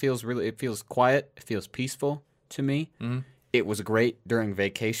morning feels it feels quiet. It feels peaceful to me. Mm-hmm. It was great during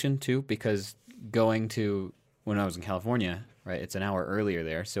vacation too, because when I was in California, right, it's an hour earlier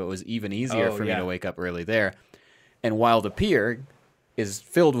there. So it was even easier for me to wake up early there. And while the pier is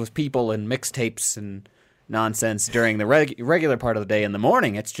filled with people and mixtapes and nonsense during the regular part of the day, in the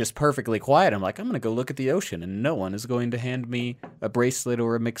morning it's just perfectly quiet. I'm like, I'm going to go look at the ocean, and no one is going to hand me a bracelet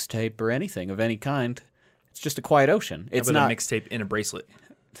or a mixtape or anything of any kind. It's just a quiet ocean. It's not not a mixtape in a bracelet.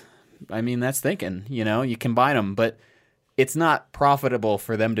 I mean, that's thinking, you combine them, but it's not profitable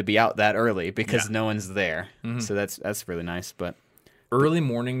for them to be out that early because no one's there. Mm-hmm. So that's really nice. But early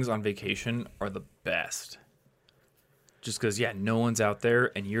mornings on vacation are the best. Just because, no one's out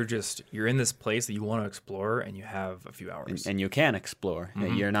there, and you're in this place that you want to explore, and you have a few hours. And you can explore.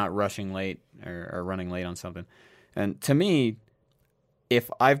 Mm-hmm. You're not rushing late or running late on something. And to me,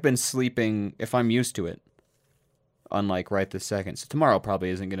 if I'm used to it, unlike right this second, so tomorrow probably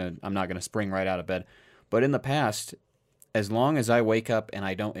I'm not gonna spring right out of bed. But in the past, as long as I wake up and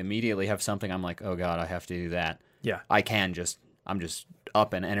I don't immediately have something, I'm like, oh God, I have to do that. Yeah. I'm just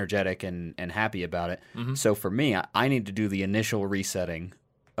up and energetic and happy about it. Mm-hmm. So for me, I need to do the initial resetting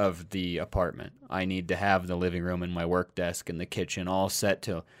of the apartment. I need to have the living room and my work desk and the kitchen all set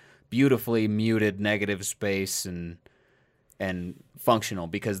to beautifully muted negative space and functional,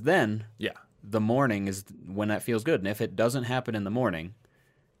 because then the morning is when that feels good. And if it doesn't happen in the morning,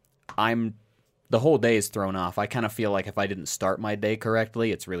 the whole day is thrown off. I kind of feel like if I didn't start my day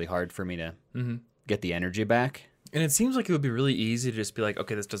correctly, it's really hard for me to get the energy back. And it seems like it would be really easy to just be like,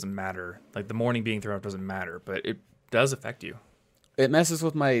 okay, this doesn't matter. Like the morning being thrown off doesn't matter, but it does affect you. It messes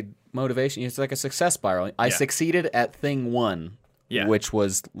with my motivation. It's like a success spiral. I succeeded at thing one, which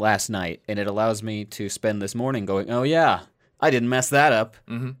was last night, and it allows me to spend this morning going, oh yeah, I didn't mess that up.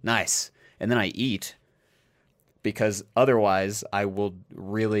 Mm-hmm. Nice. And then I eat, because otherwise I will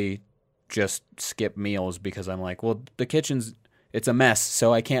really just skip meals because I'm like, well, the kitchen's, it's a mess,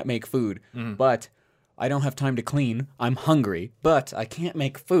 so I can't make food. Mm-hmm. But I don't have time to clean. I'm hungry, but I can't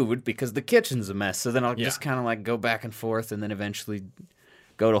make food because the kitchen's a mess. So then I'll just kind of like go back and forth, and then eventually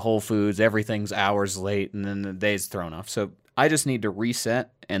go to Whole Foods. Everything's hours late, and then the day's thrown off. So I just need to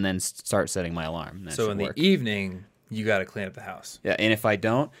reset and then start setting my alarm. So in the evening, you got to clean up the house. Yeah, and if I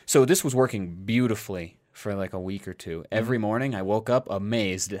don't, so this was working beautifully for like a week or two. Every morning I woke up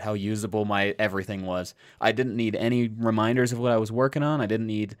amazed at how usable my everything was. I didn't need any reminders of what I was working on. I didn't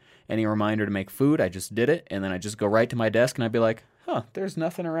need any reminder to make food. I just did it, and then I just go right to my desk, and I'd be like, there's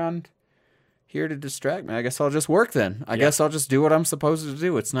nothing around here to distract me. I guess I'll just work then. I guess I'll just do what I'm supposed to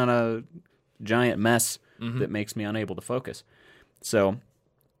do. It's not a giant mess that makes me unable to focus. So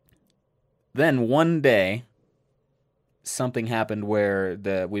then one day, something happened where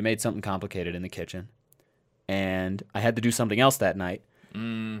we made something complicated in the kitchen, and I had to do something else that night.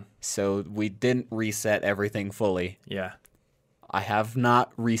 So we didn't reset everything fully. Yeah. I have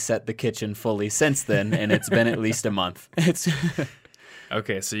not reset the kitchen fully since then, and it's been at least a month.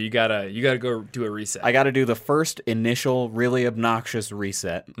 Okay, so you gotta go do a reset. I gotta do the first initial really obnoxious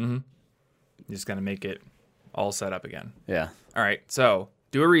reset. Mm-hmm. You just gotta make it all set up again. Yeah. All right, so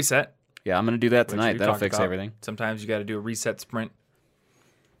do a reset. Yeah, I'm gonna do that tonight. That'll fix everything. Sometimes you gotta do a reset sprint.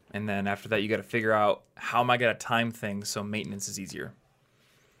 And then after that, you got to figure out how am I going to time things so maintenance is easier.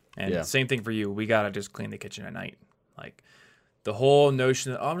 And same thing for you. We got to just clean the kitchen at night. Like the whole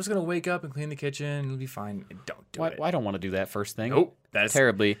notion that, I'm just going to wake up and clean the kitchen. It'll be fine. Don't do it. I don't want to do that first thing. Nope. That's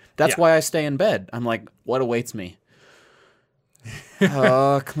terribly. That's why I stay in bed. I'm like, what awaits me?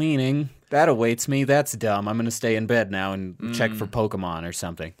 Cleaning. That awaits me. That's dumb. I'm going to stay in bed now and check for Pokemon or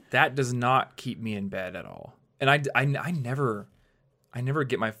something. That does not keep me in bed at all. And I never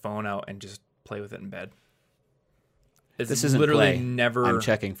get my phone out and just play with it in bed. This isn't literally play. never. I'm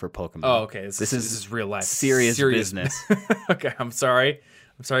checking for Pokemon. Oh, okay. This is real life. Serious business. Okay, I'm sorry.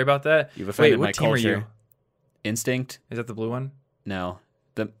 I'm sorry about that. You've offended my team culture. Are you? Instinct. Is that the blue one? No,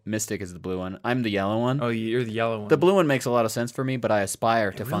 the Mystic is the blue one. I'm the yellow one. Oh, you're the yellow one. The blue one makes a lot of sense for me, but I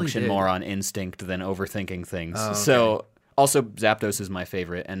aspire to really function did. more on instinct than overthinking things. Oh, okay. So, also, Zapdos is my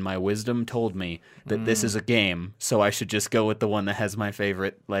favorite, and my wisdom told me that this is a game, so I should just go with the one that has my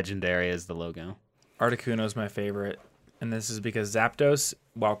favorite legendary as the logo. Articuno's my favorite, and this is because Zapdos,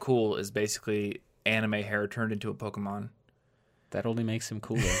 while cool, is basically anime hair turned into a Pokemon. That only makes him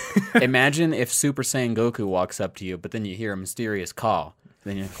cooler. Imagine if Super Saiyan Goku walks up to you, but then you hear a mysterious call.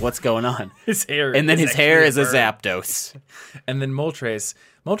 Then you're like, what's going on? His hair. And then his hair is a bird. Zapdos. And then Moltres.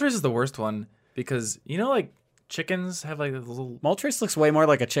 Moltres is the worst one because, like chickens have like a little... Moltres looks way more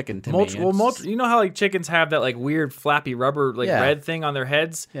like a chicken to me. You know how like chickens have that like weird flappy rubber like Yeah. red thing on their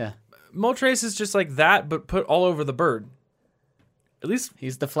heads? Yeah. Moltres is just like that, but put all over the bird. At least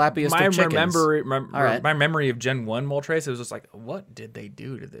He's the flappiest my of chickens. All right. my memory of Gen 1 Moltres, it was just like, what did they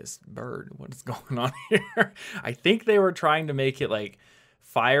do to this bird? What is going on here? I think they were trying to make it like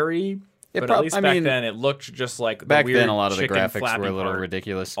fiery, but at least back then it looked just like Back the weird then, a lot of the chicken graphics flappy were a little part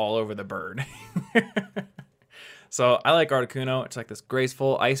ridiculous. all over the bird. So I like Articuno. It's like this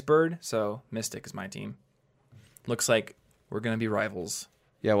graceful ice bird. So Mystic is my team. Looks like we're going to be rivals.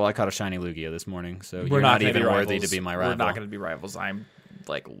 Yeah, well, I caught a shiny Lugia this morning, so We're you're not gonna even be worthy rivals. to be my rival. We're not going to be rivals. I'm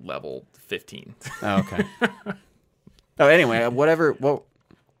like level 15. Oh, okay. Oh, anyway, whatever. Well,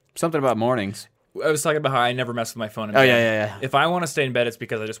 something about mornings. I was talking about how I never mess with my phone in Oh, bed. yeah. If I want to stay in bed, it's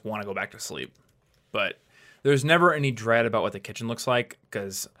because I just want to go back to sleep. But there's never any dread about what the kitchen looks like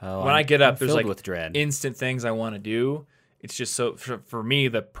because when I get up, I'm there's filled like with dread. instant things I want to do. It's just so for me,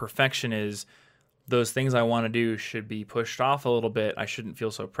 the perfection is those things I want to do should be pushed off a little bit. I shouldn't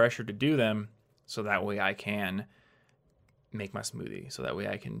feel so pressured to do them, so that way I can make my smoothie, so that way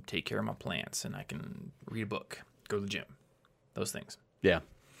I can take care of my plants and I can read a book, go to the gym, those things. Yeah.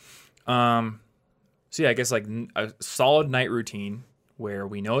 So yeah, I guess like a solid night routine where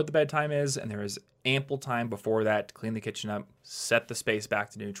we know what the bedtime is and there is ample time before that to clean the kitchen up, set the space back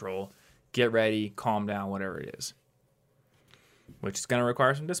to neutral, get ready, calm down, whatever it is. Which is going to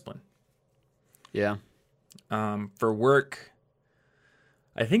require some discipline. Yeah. For work,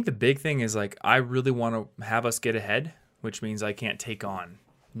 I think the big thing is like I really want to have us get ahead, which means I can't take on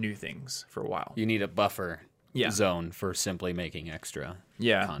new things for a while. You need a buffer zone for simply making extra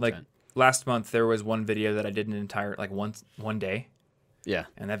content. Like last month there was one video that I did an entire like one day. Yeah.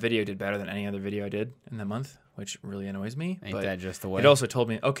 And that video did better than any other video I did in that month, which really annoys me. Ain't but that just the way? it also told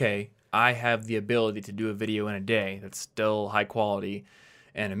me, okay, I have the ability to do a video in a day that's still high quality.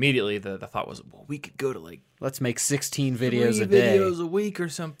 And immediately the thought was, well, we could go to like Let's make 16 videos 3 a day. videos a week or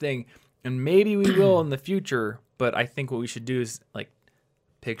something. And maybe we will in the future. But I think what we should do is like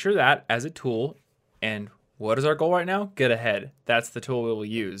picture that as a tool. And what is our goal right now? Get ahead. That's the tool we will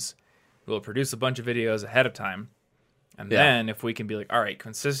use. We'll produce a bunch of videos ahead of time. And then if we can be like, all right,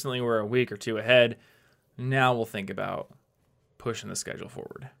 consistently we're a week or two ahead, now we'll think about pushing the schedule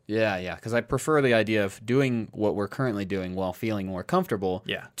forward. Yeah, because I prefer the idea of doing what we're currently doing while feeling more comfortable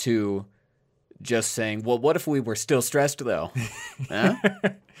to just saying, well, what if we were still stressed, though? Huh?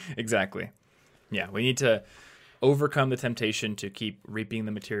 Exactly. Yeah, we need to overcome the temptation to keep reaping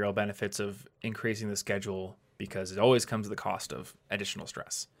the material benefits of increasing the schedule because it always comes at the cost of additional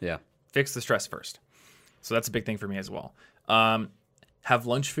stress. Yeah. Fix the stress first. So that's a big thing for me as well. Have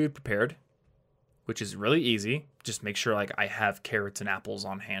lunch food prepared, which is really easy. Just make sure like I have carrots and apples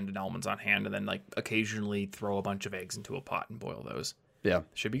on hand and almonds on hand, and then like occasionally throw a bunch of eggs into a pot and boil those. Yeah.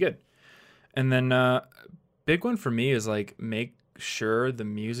 Should be good. And then big one for me is like make sure the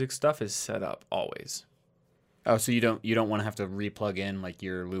music stuff is set up always. Oh, so you don't want to have to replug in like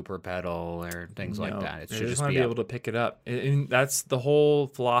your looper pedal or things like that. It should just want be to be able to pick it up. And that's the whole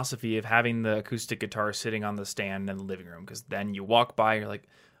philosophy of having the acoustic guitar sitting on the stand in the living room. Because then you walk by, you're like,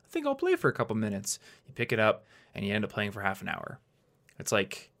 I think I'll play for a couple minutes. You pick it up, and you end up playing for half an hour. It's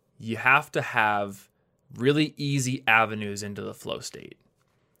like you have to have really easy avenues into the flow state.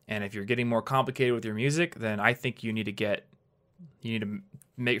 And if you're getting more complicated with your music, then I think you need to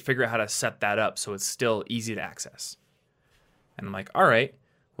figure out how to set that up so it's still easy to access. And I'm like, all right,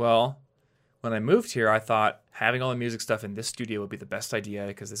 well, when I moved here, I thought having all the music stuff in this studio would be the best idea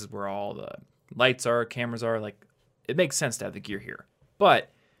because this is where all the lights are, cameras are. Like, it makes sense to have the gear here.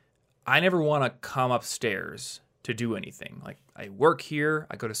 But I never want to come upstairs to do anything. Like, I work here,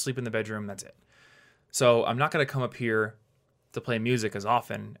 I go to sleep in the bedroom, that's it. So I'm not going to come up here to play music as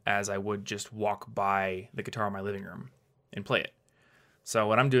often as I would just walk by the guitar in my living room and play it. So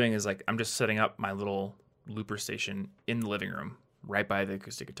what I'm doing is like I'm just setting up my little looper station in the living room right by the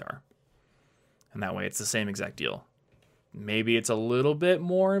acoustic guitar. And that way it's the same exact deal. maybe it's a little bit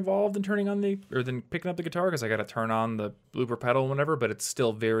more involved than than picking up the guitar because I got to turn on the looper pedal and whatever, but it's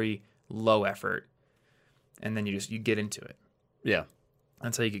still very low effort. And then you get into it. Yeah.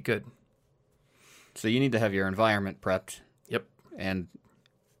 That's how you get good. So you need to have your environment prepped. Yep. And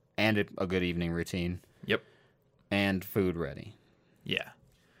a good evening routine. Yep. And food ready. Yeah.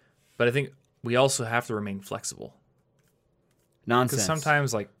 But I think we also have to remain flexible. Nonsense. Because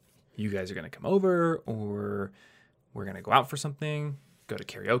sometimes, like, you guys are going to come over, or we're going to go out for something, go to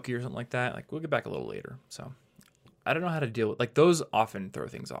karaoke or something like that. Like, we'll get back a little later. So I don't know how to deal with, like, those often throw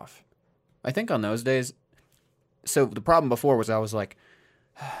things off. I think on those days, so the problem before was I was like,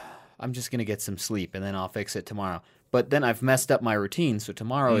 I'm just going to get some sleep and then I'll fix it tomorrow. But then I've messed up my routine, so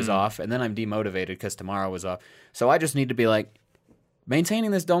tomorrow is off, and then I'm demotivated because tomorrow is off. So I just need to be like,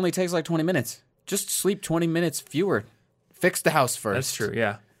 maintaining this only takes like 20 minutes. Just sleep 20 minutes fewer. Fix the house first. That's true,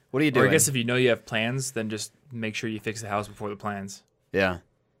 yeah. What are you doing? Or I guess if you know you have plans, then just make sure you fix the house before the plans. Yeah.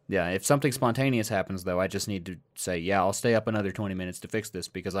 Yeah, if something spontaneous happens, though, I just need to say, yeah, I'll stay up another 20 minutes to fix this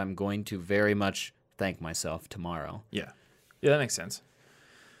because I'm going to very much thank myself tomorrow. Yeah. Yeah, that makes sense.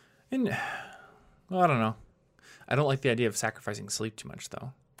 And, well, I don't know. I don't like the idea of sacrificing sleep too much,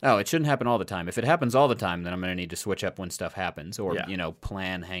 though. Oh, it shouldn't happen all the time. If it happens all the time, then I'm going to need to switch up when stuff happens or,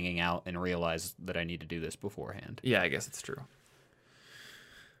 plan hanging out and realize that I need to do this beforehand. Yeah, I guess it's true.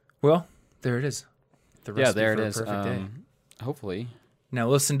 Well, there it is. The recipe there for it a is. perfect day. Hopefully. Now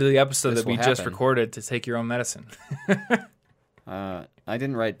listen to the episode This that we will just happen. recorded to take your own medicine. I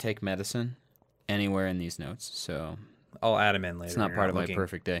didn't write take medicine anywhere in these notes, so I'll add them in later. it's not You're part of looking. my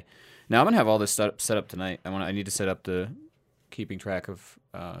perfect day. Now I'm going to have all this set up tonight. I need to set up the keeping track of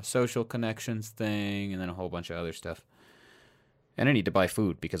social connections thing and then a whole bunch of other stuff. And I need to buy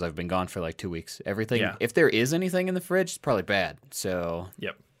food because I've been gone for like 2 weeks. Everything, if there is anything in the fridge, it's probably bad. So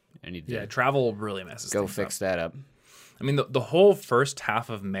Yep. I need to Yeah, travel really messes go things fix up. that up. I mean, the whole first half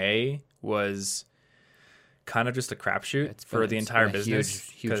of May was kind of just a crapshoot for the entire business.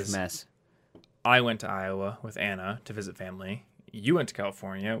 Huge 'cause mess. I went to Iowa with Anna to visit family. You went to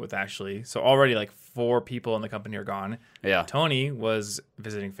California with Ashley. So already like 4 people in the company are gone. Yeah. Tony was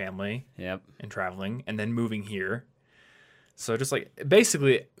visiting family Yep. and traveling and then moving here. So just like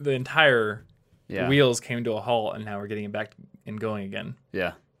basically the entire Yeah. wheels came to a halt and now we're getting it back and going again.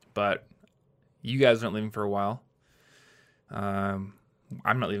 Yeah. But you guys aren't leaving for a while. I'm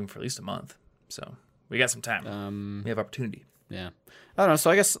not leaving for at least a month. So we got some time. We have opportunity. Yeah. I don't know. So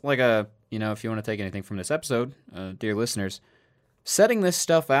I guess like if you want to take anything from this episode, dear listeners, setting this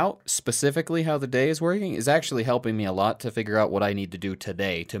stuff out, specifically how the day is working, is actually helping me a lot to figure out what I need to do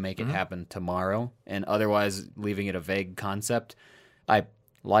today to make it happen tomorrow. And otherwise, leaving it a vague concept, I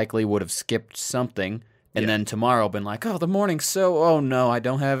likely would have skipped something. And then tomorrow been like, oh, the morning's oh no, I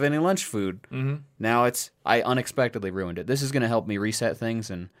don't have any lunch food. Mm-hmm. Now I unexpectedly ruined it. This is going to help me reset things,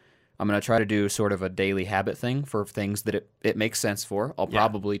 and I'm going to try to do sort of a daily habit thing for things that it makes sense for. I'll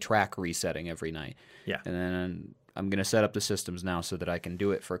probably track resetting every night. Yeah. And then I'm going to set up the systems now so that I can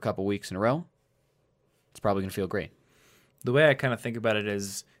do it for a couple weeks in a row. It's probably going to feel great. The way I kind of think about it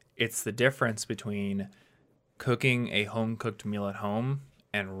is it's the difference between cooking a home-cooked meal at home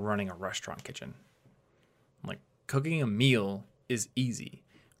and running a restaurant kitchen. Like, cooking a meal is easy.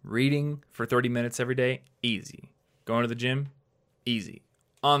 Reading for 30 minutes every day, easy. Going to the gym, easy.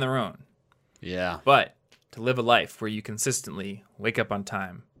 On their own. Yeah. But to live a life where you consistently wake up on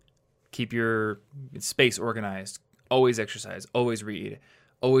time, keep your space organized, always exercise, always read,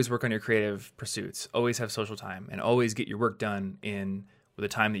 always work on your creative pursuits, always have social time, and always get your work done in with the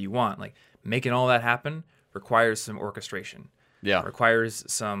time that you want. Like, making all that happen requires some orchestration. Yeah. Requires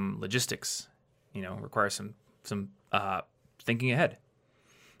some logistics. Requires some thinking ahead.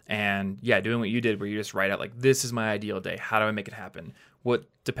 And yeah, doing what you did, where you just write out like, this is my ideal day. How do I make it happen? What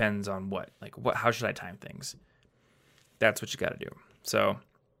depends on what? Like, how should I time things? That's what you got to do. So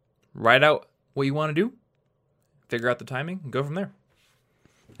write out what you want to do, figure out the timing, and go from there.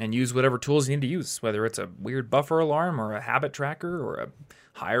 And use whatever tools you need to use, whether it's a weird buffer alarm or a habit tracker or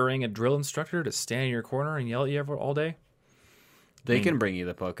hiring a drill instructor to stand in your corner and yell at you all day. They can bring you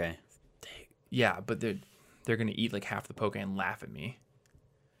the poke. Yeah, but they're going to eat like half the poke and laugh at me.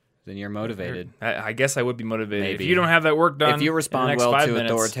 Then you're motivated. I guess I would be motivated. Maybe. If you don't have that work done, If you respond in the next well 5 to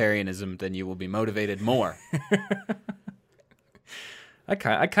minutes, authoritarianism, then you will be motivated more. I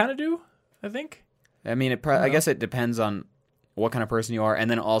kind of do, I think. I mean, I guess it depends on what kind of person you are, and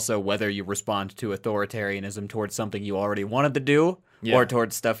then also whether you respond to authoritarianism towards something you already wanted to do or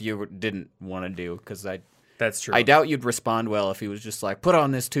towards stuff you didn't want to do. Because That's true. I doubt you'd respond well if he was just like, put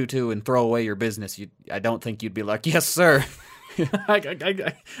on this tutu and throw away your business. I don't think you'd be like, yes, sir. I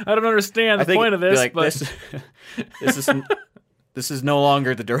don't understand the point of this, like, but this is no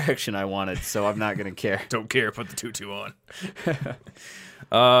longer the direction I wanted, so I'm not going to care. don't care. Put the tutu on.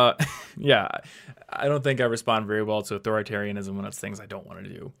 Yeah, I don't think I respond very well to authoritarianism when it's things I don't want to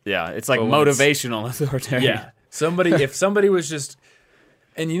do. Yeah, it's like But when motivational authoritarian. Yeah, if somebody was just,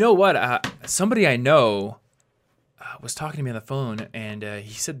 and you know what, somebody I know was talking to me on the phone, and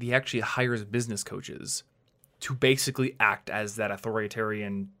he said he actually hires business coaches to basically act as that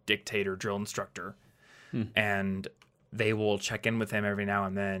authoritarian dictator drill instructor, and they will check in with him every now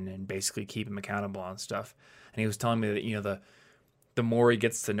and then and basically keep him accountable on stuff. And he was telling me that the more he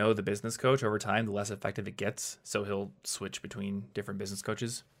gets to know the business coach over time, the less effective it gets. So he'll switch between different business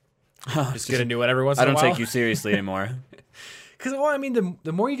coaches. Just get a new one every once in a while. I don't take you seriously anymore. Because, well, I mean,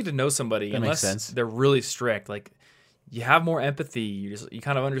 the more you get to know somebody, makes unless sense. they're really strict, like, you have more empathy. You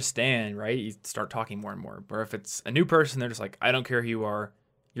kind of understand, right? You start talking more and more. Or if it's a new person, they're just like, I don't care who you are.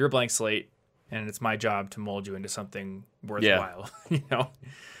 You're a blank slate, and it's my job to mold you into something worthwhile.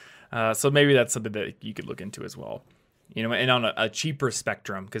 So maybe that's something that you could look into as well. And on a cheaper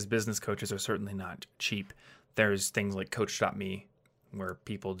spectrum, because business coaches are certainly not cheap, there's things like Coach.me, where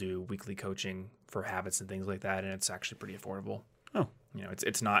people do weekly coaching for habits and things like that, and it's actually pretty affordable. Oh,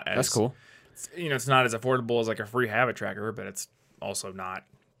 it's not as that's cool. It's not as affordable as like a free habit tracker, but it's also not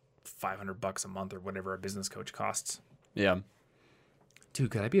 $500 a month or whatever a business coach costs. Yeah.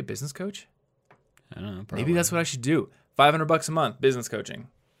 Dude, could I be a business coach? I don't know. Probably. Maybe that's what I should do. $500 a month, business coaching.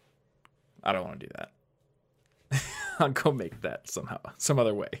 I don't want to do that. I'll go make that somehow, some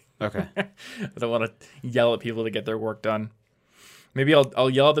other way. Okay. I don't want to yell at people to get their work done. Maybe I'll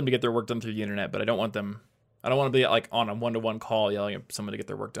yell at them to get their work done through the internet, but I don't want to be like on a one-to-one call yelling at someone to get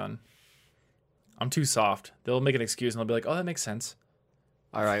their work done. I'm too soft. They'll make an excuse and they'll be like, "Oh, that makes sense."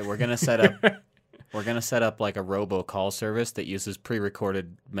 All right, we're gonna set up like a robo call service that uses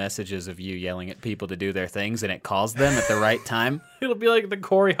pre-recorded messages of you yelling at people to do their things, and it calls them at the right time. It'll be like the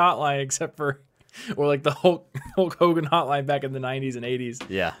Corey hotline, or like the Hulk Hogan hotline back in the 90s and 80s.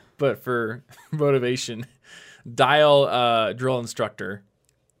 Yeah, but for motivation, dial drill instructor.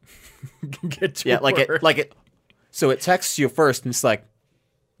 Get to work. So it texts you first, and it's like,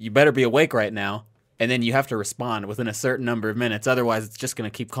 you better be awake right now. And then you have to respond within a certain number of minutes. Otherwise, it's just going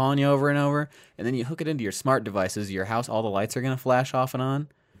to keep calling you over and over. And then you hook it into your smart devices. Your house, all the lights are going to flash off and on.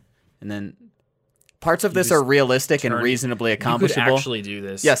 And then parts of this are realistic and reasonable accomplishable. You could actually do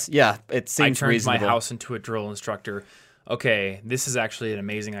this. Yes, yeah. It seems I turned reasonable. my house into a drill instructor. Okay, this is actually an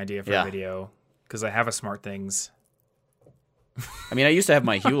amazing idea for a video because I have a SmartThings. I mean, I used to have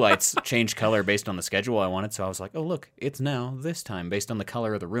my hue lights change color based on the schedule I wanted, so I was like, oh, look, it's now this time based on the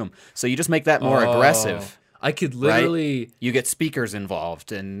color of the room. So you just make that more aggressive. I could literally... Right? You get speakers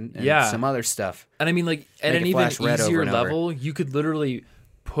involved and some other stuff. And I mean, like, at an even easier level, you could literally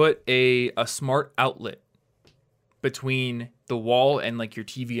put a smart outlet between the wall and, like, your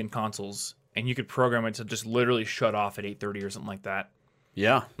TV and consoles, and you could program it to just literally shut off at 8:30 or something like that.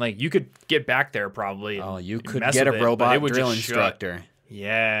 Yeah. Like, you could get back there probably. Oh, you could get a robot drill instructor.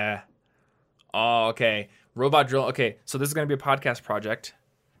 Yeah. Oh, okay. Robot drill. Okay, so this is going to be a podcast project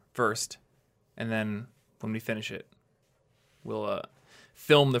first, and then when we finish it, we'll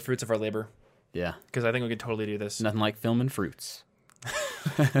film the fruits of our labor. Yeah. Because I think we could totally do this. Nothing like filming fruits.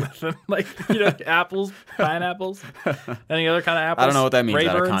 Nothing like, apples, pineapples, any other kind of apples. I don't know what that means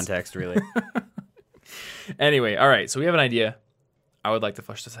out of Rayburns? context, really. Anyway, all right, so we have an idea. I would like to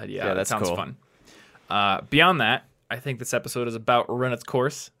flesh this idea out. Yeah, that sounds cool. fun. Beyond that, I think this episode is about run its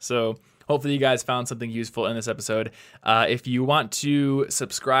course. So hopefully you guys found something useful in this episode. If you want to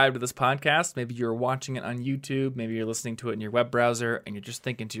subscribe to this podcast, maybe you're watching it on YouTube, maybe you're listening to it in your web browser, and you're just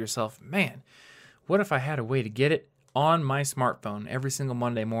thinking to yourself, man, what if I had a way to get it on my smartphone every single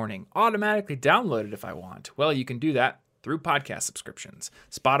Monday morning, automatically download it if I want? Well, you can do that through podcast subscriptions.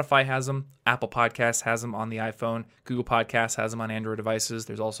 Spotify has them. Apple Podcasts has them on the iPhone. Google Podcasts has them on Android devices.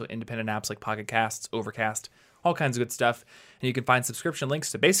 There's also independent apps like Pocket Casts, Overcast, all kinds of good stuff. And you can find subscription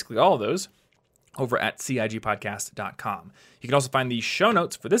links to basically all of those over at CIGpodcast.com. You can also find the show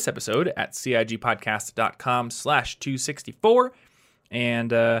notes for this episode at CIGpodcast.com/264.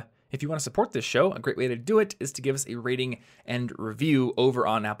 And if you want to support this show, a great way to do it is to give us a rating and review over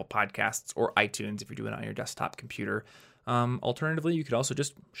on Apple Podcasts or iTunes if you're doing it on your desktop computer. Alternatively, you could also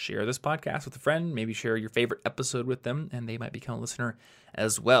just share this podcast with a friend, maybe share your favorite episode with them, and they might become a listener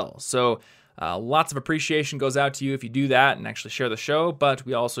as well. So lots of appreciation goes out to you if you do that and actually share the show, but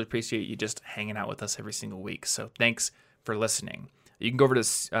we also appreciate you just hanging out with us every single week. So thanks for listening. You can go over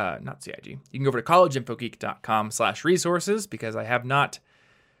to, not CIG, you can go over to collegeinfogeek.com/resources because I have not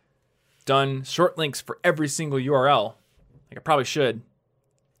done short links for every single URL. Like, I probably should.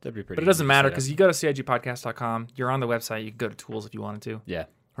 That'd be pretty. But it doesn't easy to matter set up. because you go to CIGpodcast.com. You're on the website. You can go to tools if you wanted to. Yeah.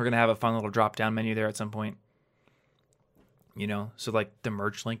 We're going to have a fun little drop-down menu there at some point. So like the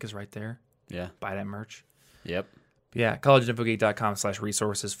merch link is right there. Yeah. Buy that merch. Yep. Yeah,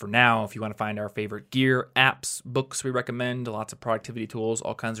 collegeinfogate.com/resources for now. If you want to find our favorite gear, apps, books we recommend, lots of productivity tools,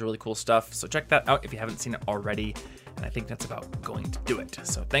 all kinds of really cool stuff. So check that out if you haven't seen it already. And I think that's about going to do it.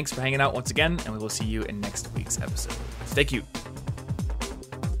 So thanks for hanging out once again, and we will see you in next week's episode. Stay cute.